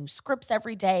 You're getting new scripts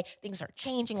every day. Things are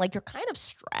changing. Like, you're kind of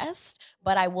stressed.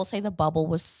 But I will say the bubble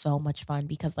was so much fun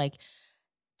because, like,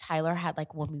 Tyler had,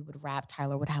 like, when we would rap,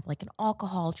 Tyler would have like an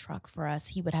alcohol truck for us.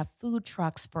 He would have food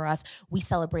trucks for us. We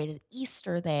celebrated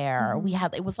Easter there.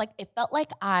 It felt like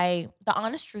the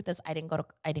honest truth is I didn't go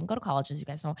to college, as you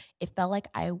guys know. It felt like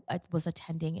I was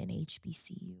attending an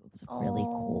HBCU. It was really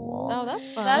cool. Oh, that's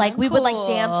fun. That's Like, we would like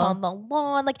dance cool. on the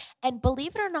lawn. Like, and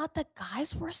believe it or not, the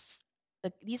guys were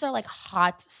these are like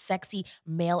hot, sexy,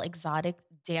 male exotic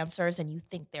dancers, and you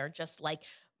think they're just like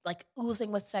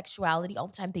oozing with sexuality all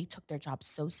the time. They took their job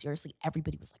so seriously.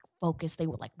 Everybody was like focused. They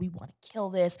were like, we want to kill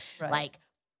this. Right. Like,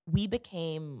 we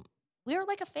became we're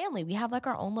like a family. We have like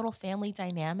our own little family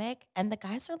dynamic, and the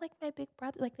guys are like my big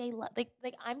brother. Like they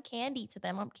like I'm Candy to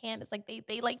them. I'm Candace. Like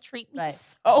they like treat me Right.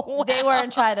 so well. They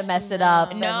weren't trying to mess it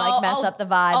up and No. like mess up the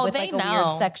vibe with they like a weird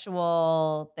know.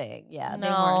 sexual thing. Yeah, they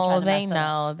weren't No, trying to they mess that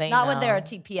up. know. They Not know. when they're a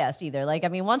TPS either. Like, I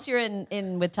mean, once you're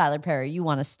in with Tyler Perry, you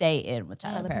want to stay in with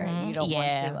Tyler Perry. Mhm. You don't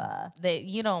Yeah. want to.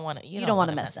 You don't want to. You don't don't want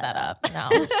wanna to mess mess that that up.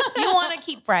 up. No, you want to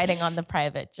keep riding on the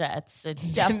private jets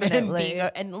and Definitely.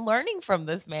 and learning from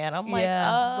this man. I'm like,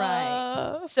 Yeah.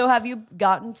 Right. So, have you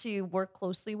gotten to work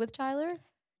closely with Tyler?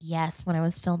 Yes, when I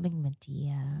was filming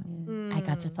Medea. I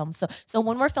got to Mm. film. So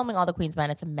when we're filming All the Queen's Men,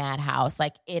 it's a madhouse.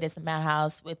 Like it is a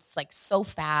madhouse. It's like so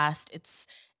fast. It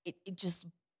just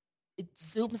it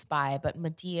zooms by. But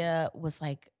Medea was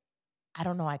like, I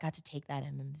don't know. I got to take that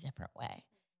in a different way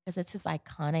because it's his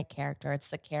iconic character. It's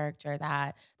the character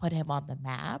that put him on the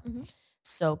map. Mhm.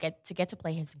 So get to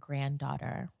play his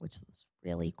granddaughter, which was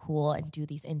really cool, and do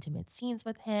these intimate scenes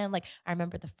with him. Like I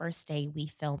remember the first day we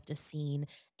filmed a scene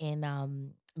in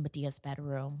Medea's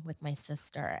bedroom with my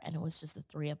sister, and it was just the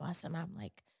three of us. And I'm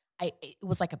like, it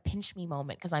was like a pinch me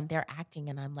moment because I'm there acting,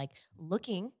 and I'm like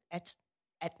looking at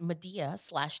Medea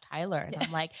 / Tyler, and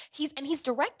I'm like, he's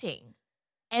directing.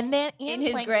 And then In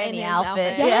his playing- granny his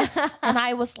outfit. outfit. Yes. And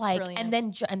I was like, Brilliant.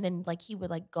 and then like he would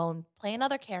like go and play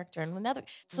another character and another.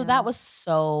 So Yeah. that was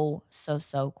so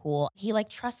cool. He like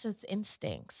trusts his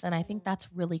instincts. And I think that's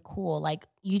really cool. Like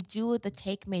you do the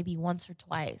take maybe once or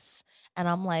twice. And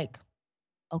I'm like,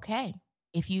 okay,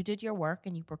 if you did your work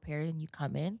and you prepared and you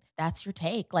come in, that's your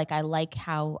take. Like I like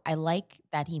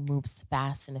that he moves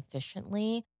fast and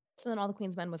efficiently So then All the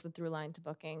Queen's Men was the through line to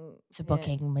booking. to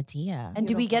booking Medea. And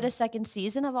do we get Beautiful. a second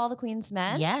season of All the Queen's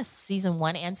Men? Yes, season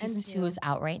 1 and season 2 2. is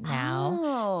out right now.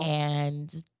 Oh. And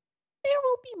there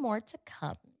will be more to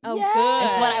come. Oh, Yay. good.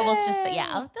 Is what I will just say.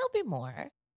 Yeah, there'll be more.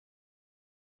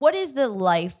 What is the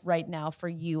life right now for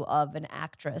you of an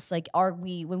actress? Like,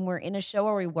 when we're in a show,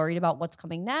 are we worried about what's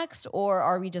coming next? Or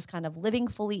are we just kind of living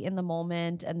fully in the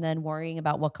moment and then worrying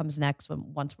about what comes next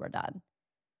once we're done?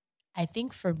 I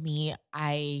think for me,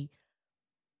 I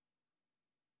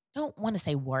don't want to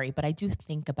say worry, but I do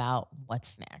think about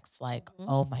what's next. Like,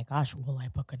 oh my gosh, will I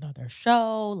book another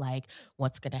show? Like,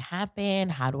 what's going to happen?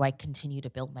 How do I continue to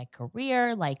build my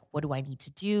career? Like, what do I need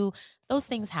to do? Those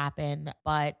things happen,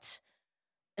 but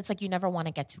it's like you never want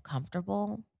to get too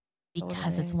comfortable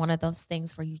because it's Totally. one of those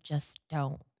things where you just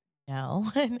don't know.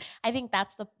 And I think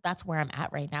that's where I'm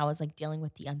at right now is like dealing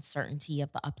with the uncertainty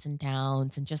of the ups and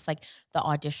downs and just like the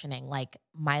auditioning. Like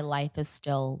my life is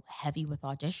still heavy with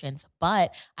auditions,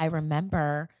 but I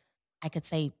remember I could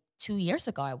say 2 years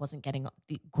ago I wasn't getting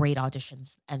the great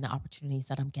auditions and the opportunities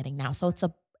that I'm getting now. So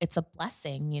it's a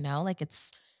blessing, you know? Like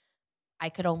I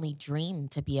could only dream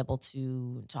to be able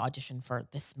to audition for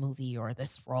this movie or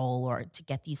this role or to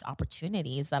get these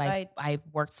opportunities that Right. I've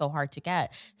worked so hard to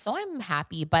get. So I'm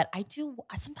happy, but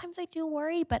sometimes I do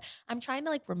worry, but I'm trying to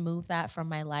like remove that from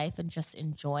my life and just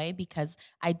enjoy because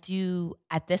at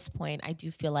this point, I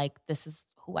do feel like this is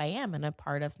who I am and a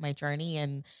part of my journey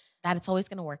and that it's always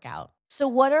going to work out. So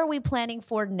what are we planning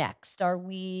for next? I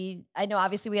know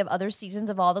obviously we have other seasons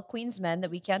of All the Queen's Men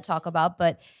that we can't talk about,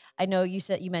 but I know you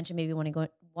mentioned maybe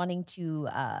wanting to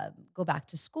go back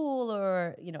to school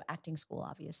or, acting school,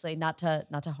 obviously, not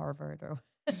to Harvard or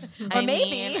I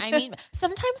maybe. mean,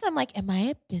 sometimes I'm like, am I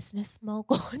a business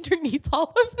mogul underneath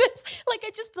all of this? Like,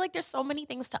 I just feel like there's so many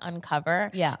things to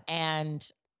uncover. Yeah. And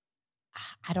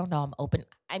I don't know. I'm open.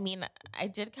 I mean, I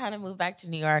did kind of move back to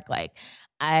New York. Like,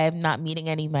 I'm not meeting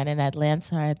any men in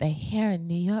Atlanta. Are they here in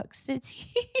New York City?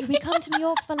 We come to New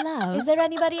York for love. Is there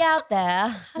anybody out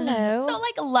there? Hello. So,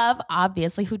 like, love,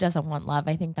 obviously, who doesn't want love?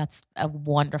 I think that's a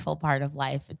wonderful part of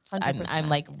life. I'm 100%.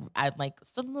 like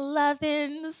some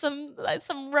loving, some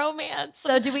romance.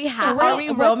 So do we have? wait, Are we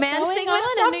what's romancing going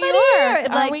with on in New somebody? York?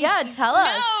 Or, Are we- yeah, tell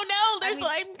us. No, there's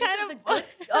I'm kind of.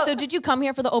 So did you come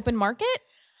here for the open market?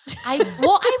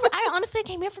 I honestly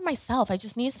came here for myself. I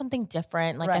just needed something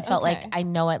different. Like I Right. felt Okay. like I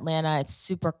know Atlanta. It's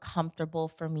super comfortable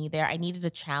for me there. I needed a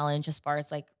challenge as far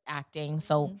as like acting.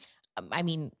 So I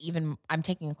mean, even I'm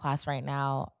taking a class right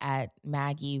now at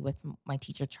Maggie with my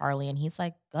teacher Charlie, and he's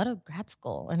like, "Go to grad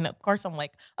school." And of course, I'm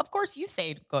like, "Of course, you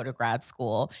say go to grad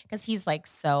school," because he's like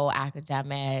so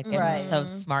academic and Right. so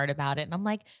smart about it. And I'm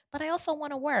like, "But I also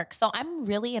want to work." So I'm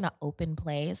really in an open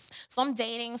place. So I'm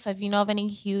dating. So if you know of any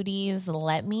cuties,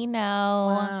 let me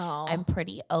know. Wow. I'm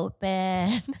pretty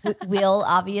open. We'll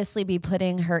obviously be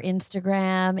putting her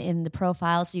Instagram in the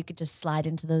profile, so you could just slide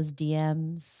into those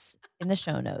DMs in the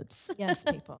show notes. Yes,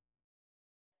 people.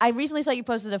 I recently saw you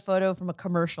posted a photo from a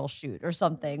commercial shoot or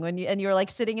something and you were like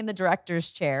sitting in the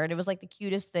director's chair and it was like the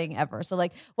cutest thing ever. So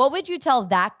like, what would you tell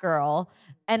that girl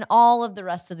and all of the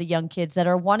rest of the young kids that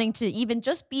are wanting to even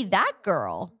just be that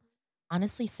girl?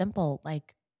 Honestly, simple.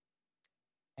 Like,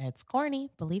 it's corny.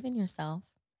 Believe in yourself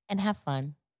and have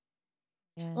fun.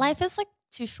 Yeah. Life is like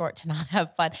too short to not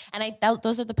have fun. And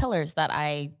those are the pillars that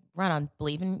I run on.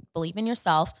 Believe in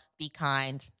yourself, be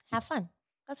kind, have fun.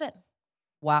 That's it.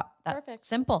 Wow. Perfect.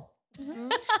 Simple.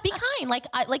 Be kind.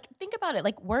 Like think about it.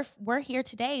 Like we're here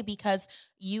today because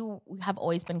you have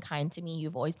always been kind to me.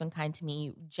 You've always been kind to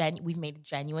me. We've made a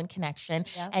genuine connection.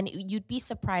 Yep. And you'd be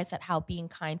surprised at how being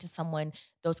kind to someone,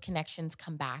 those connections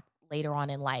come back later on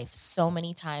in life. So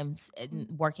many times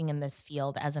working in this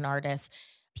field as an artist,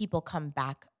 people come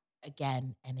back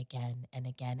again and again and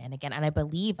again and again. And I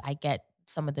believe I get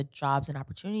some of the jobs and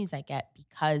opportunities I get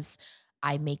because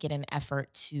I make it an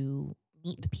effort to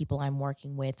meet the people I'm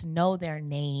working with, know their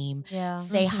name, Yeah.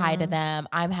 say hi to them.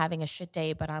 I'm having a shit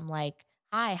day, but I'm like,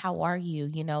 hi, how are you?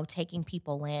 You know, taking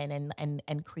people in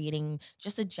and creating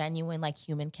just a genuine like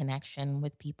human connection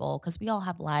with people because we all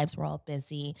have lives, we're all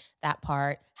busy. That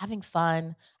part, having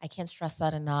fun. I can't stress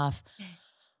that enough.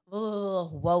 Oh,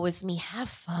 woe is me. Have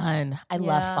fun. I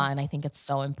love Yeah. fun. I think it's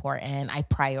so important. I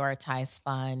prioritize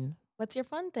fun. What's your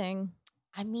fun thing?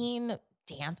 I mean,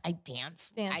 dance. I dance.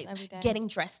 Dance every day. Getting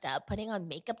dressed up, putting on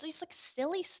makeup, just like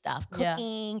silly stuff. Yeah.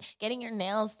 Cooking, getting your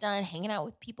nails done, hanging out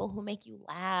with people who make you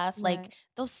laugh. Right. Like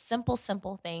those simple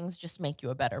things just make you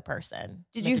a better person.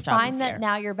 Did Make you your job find easier. that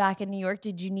now you're back in New York?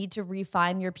 Did you need to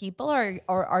refine your people or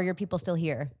are your people still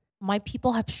here? My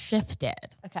people have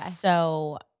shifted. Okay.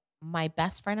 So my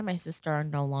best friend and my sister are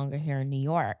no longer here in New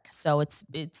York. So it's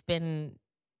been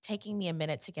taking me a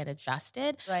minute to get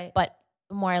adjusted. Right. But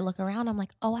the more I look around, I'm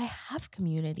like, oh, I have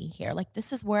community here. Like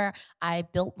this is where I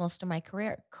built most of my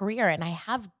career and I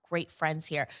have great friends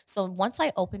here. So once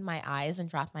I opened my eyes and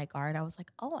dropped my guard, I was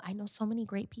like, oh, I know so many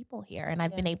great people here. And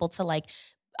I've been able to like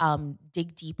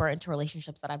dig deeper into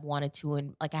relationships that I've wanted to.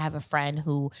 And like, I have a friend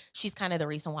who she's kind of the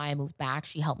reason why I moved back.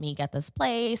 She helped me get this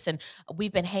place and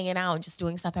we've been hanging out and just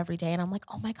doing stuff every day. And I'm like,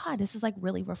 oh my God, this is like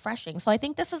really refreshing. So I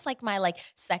think this is like my like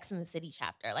Sex in the City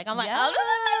chapter. Like, I'm like, oh, this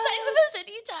is my Sex in the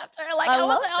City chapter. Like, I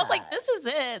was like, this is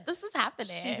it. This is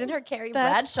happening. She's in her Carrie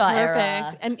That's Bradshaw perfect.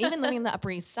 era. And even living in the Upper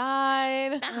East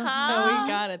Side. Uh-huh. So we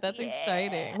got it. That's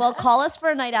exciting. Well, call us for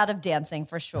a night out of dancing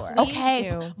for sure. Please Okay.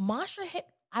 do. Masha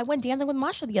I went dancing with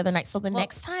Masha the other night. So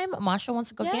next time Masha wants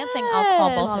to go dancing, I'll call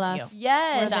both Call of you. us.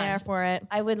 Yes. We're there for it.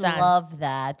 I would Done. love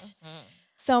that.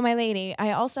 So, my lady,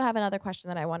 I also have another question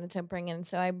that I wanted to bring in.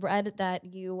 So, I read that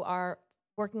you are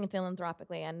working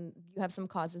philanthropically and you have some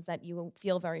causes that you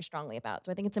feel very strongly about.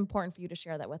 So, I think it's important for you to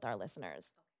share that with our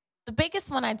listeners. The biggest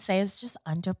one I'd say is just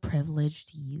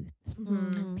underprivileged youth.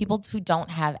 Mm-hmm. People who don't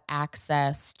have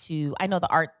access to, I know the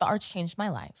arts changed my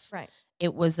life. Right.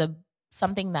 It was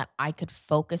something that I could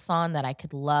focus on, that I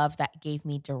could love, that gave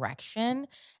me direction.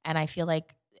 And I feel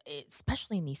like,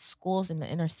 especially in these schools in the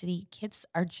inner city, kids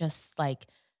are just like,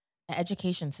 the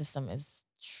education system is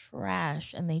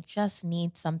trash and they just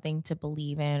need something to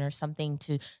believe in or something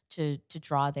to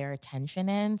draw their attention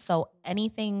in. So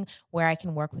anything where I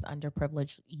can work with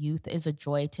underprivileged youth is a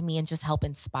joy to me and just help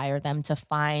inspire them to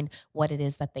find what it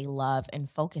is that they love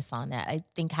and focus on that. I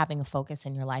think having a focus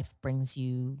in your life brings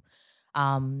you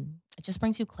it just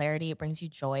brings you clarity, it brings you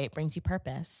joy, it brings you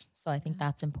purpose. So I think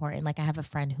that's important. Like I have a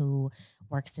friend who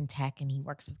works in tech and he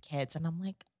works with kids and I'm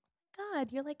like,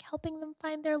 God, you're like helping them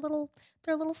find their little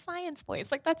science voice.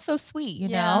 Like that's so sweet, you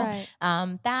know?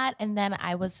 Right. That, and then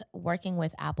I was working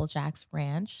with Applejack's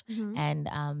Ranch Mhm.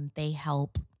 and they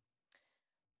help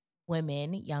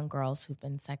women, young girls who've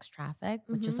been sex trafficked,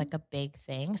 which is Mhm. like a big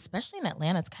thing, especially in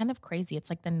Atlanta. It's kind of crazy. It's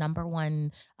like the number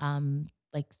one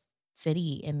like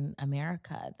city in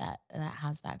America that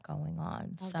has that going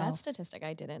on. Oh, So that statistic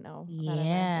I didn't know. about yeah,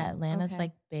 Atlanta. Atlanta's Okay.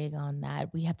 like big on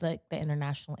that. We have the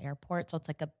international airport, so it's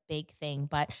like a big thing.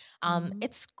 But Mhm.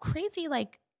 it's crazy,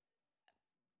 like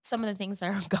some of the things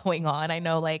that are going on. I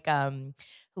know, like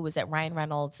who was it? Ryan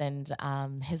Reynolds and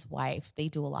his wife. They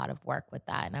do a lot of work with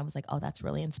that, and I was like, oh, that's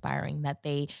really inspiring that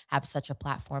they have such a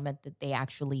platform and that they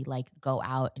actually like go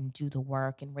out and do the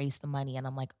work and raise the money. And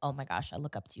I'm like, oh my gosh, I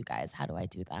look up to you guys. How do I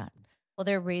do that? Well,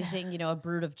 they're raising, a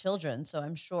brood of children. So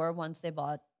I'm sure once they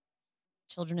bought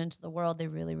children into the world, they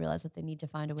really realized that they need to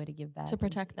find a way to give back. To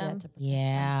protect them. to protect them.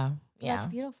 Yeah, Well, yeah, That's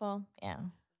beautiful. yeah.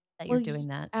 That Well, you're doing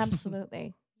that.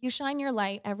 Absolutely. You shine your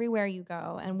light everywhere you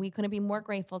go. And we couldn't be more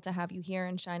grateful to have you here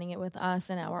and shining it with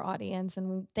us and our audience.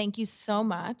 And thank you so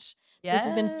much. This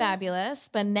has been Yes. fabulous.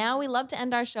 But now we love to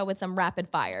end our show with some rapid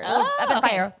fires. Rapid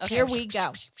fire. Okay. Here we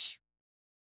go.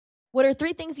 What are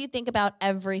 3 things you think about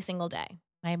every single day?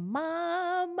 My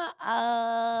mom,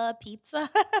 pizza.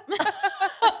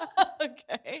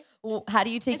 Okay. Well, how do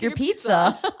you take It's your your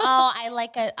pizza? Oh, I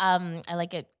like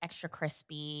it extra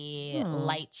crispy,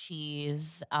 light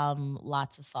cheese,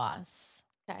 lots of sauce.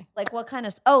 Okay. Like what kind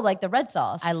of? Oh, like the red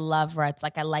sauce. I love reds.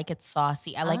 Like I like it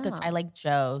saucy. I Ah. like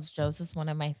Joe's. Joe's is one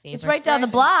of my favorites. It's right down the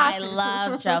block. I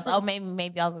love Joe's. Oh,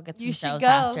 maybe I'll go get some You should Joe's go.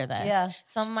 after this. Yeah.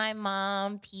 So my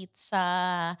mom,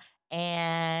 pizza,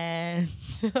 and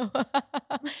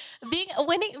being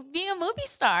a movie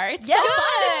star. It's so Yes.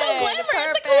 fun. It's so glamorous.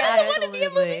 Perfect. Like who doesn't want to be a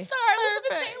Absolutely. movie star?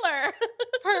 Elizabeth Taylor.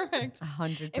 Perfect.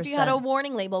 100%. If you had a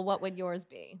warning label, what would yours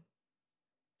be?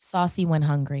 Saucy when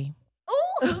hungry.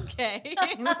 Oh, okay.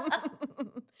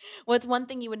 What's one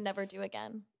thing you would never do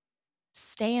again?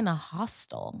 Stay in a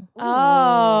hostel.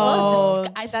 Oh,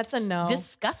 Well, that's a no.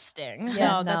 Disgusting. Yeah,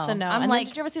 no, that's a no. I'm And then like,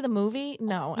 did you ever see the movie?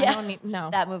 No, Yeah. I don't need. No.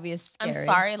 that movie is I'm scary.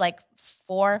 sorry, like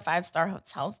 4 or 5-star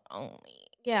hotels only.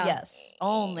 Yeah. Yes,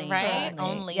 only. Right?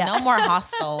 Only. Only. Yeah. No more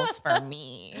hostels for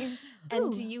me. And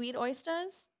Ooh. do you eat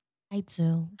oysters? I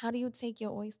do. How do you take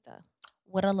your oyster?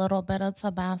 With a little bit of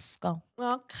Tabasco.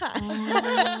 Okay.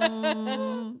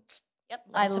 Yep.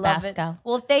 I love it. Tabasco.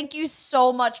 Well, thank you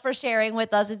so much for sharing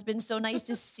with us. It's been so nice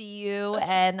to see you.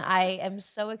 And I am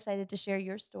so excited to share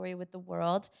your story with the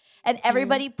world. And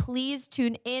everybody, please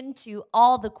tune in to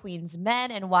All the Queen's Men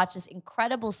and watch this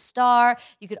incredible star.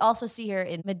 You could also see her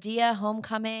in Medea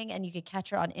Homecoming, and you could catch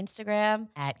her on Instagram.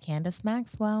 At Candace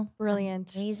Maxwell.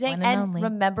 Brilliant. Amazing. One And and only.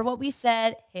 remember what we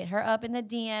said, hit her up in the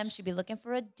DM. She'd be looking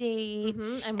for a date.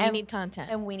 And we need content.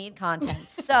 And we need content.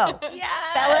 So,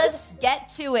 Yes. fellas, get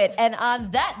to it. And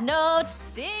on that note,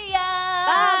 see ya.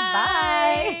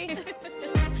 Bye.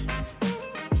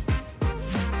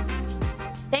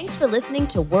 Thanks for listening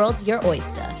to World's Your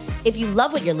Oyster. If you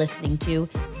love what you're listening to,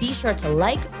 be sure to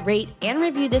like, rate, and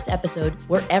review this episode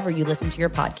wherever you listen to your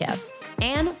podcast.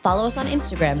 And follow us on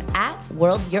Instagram at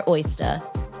World's Your Oyster.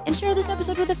 And share this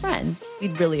episode with a friend.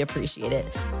 We'd really appreciate it.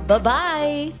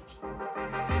 Bye-bye.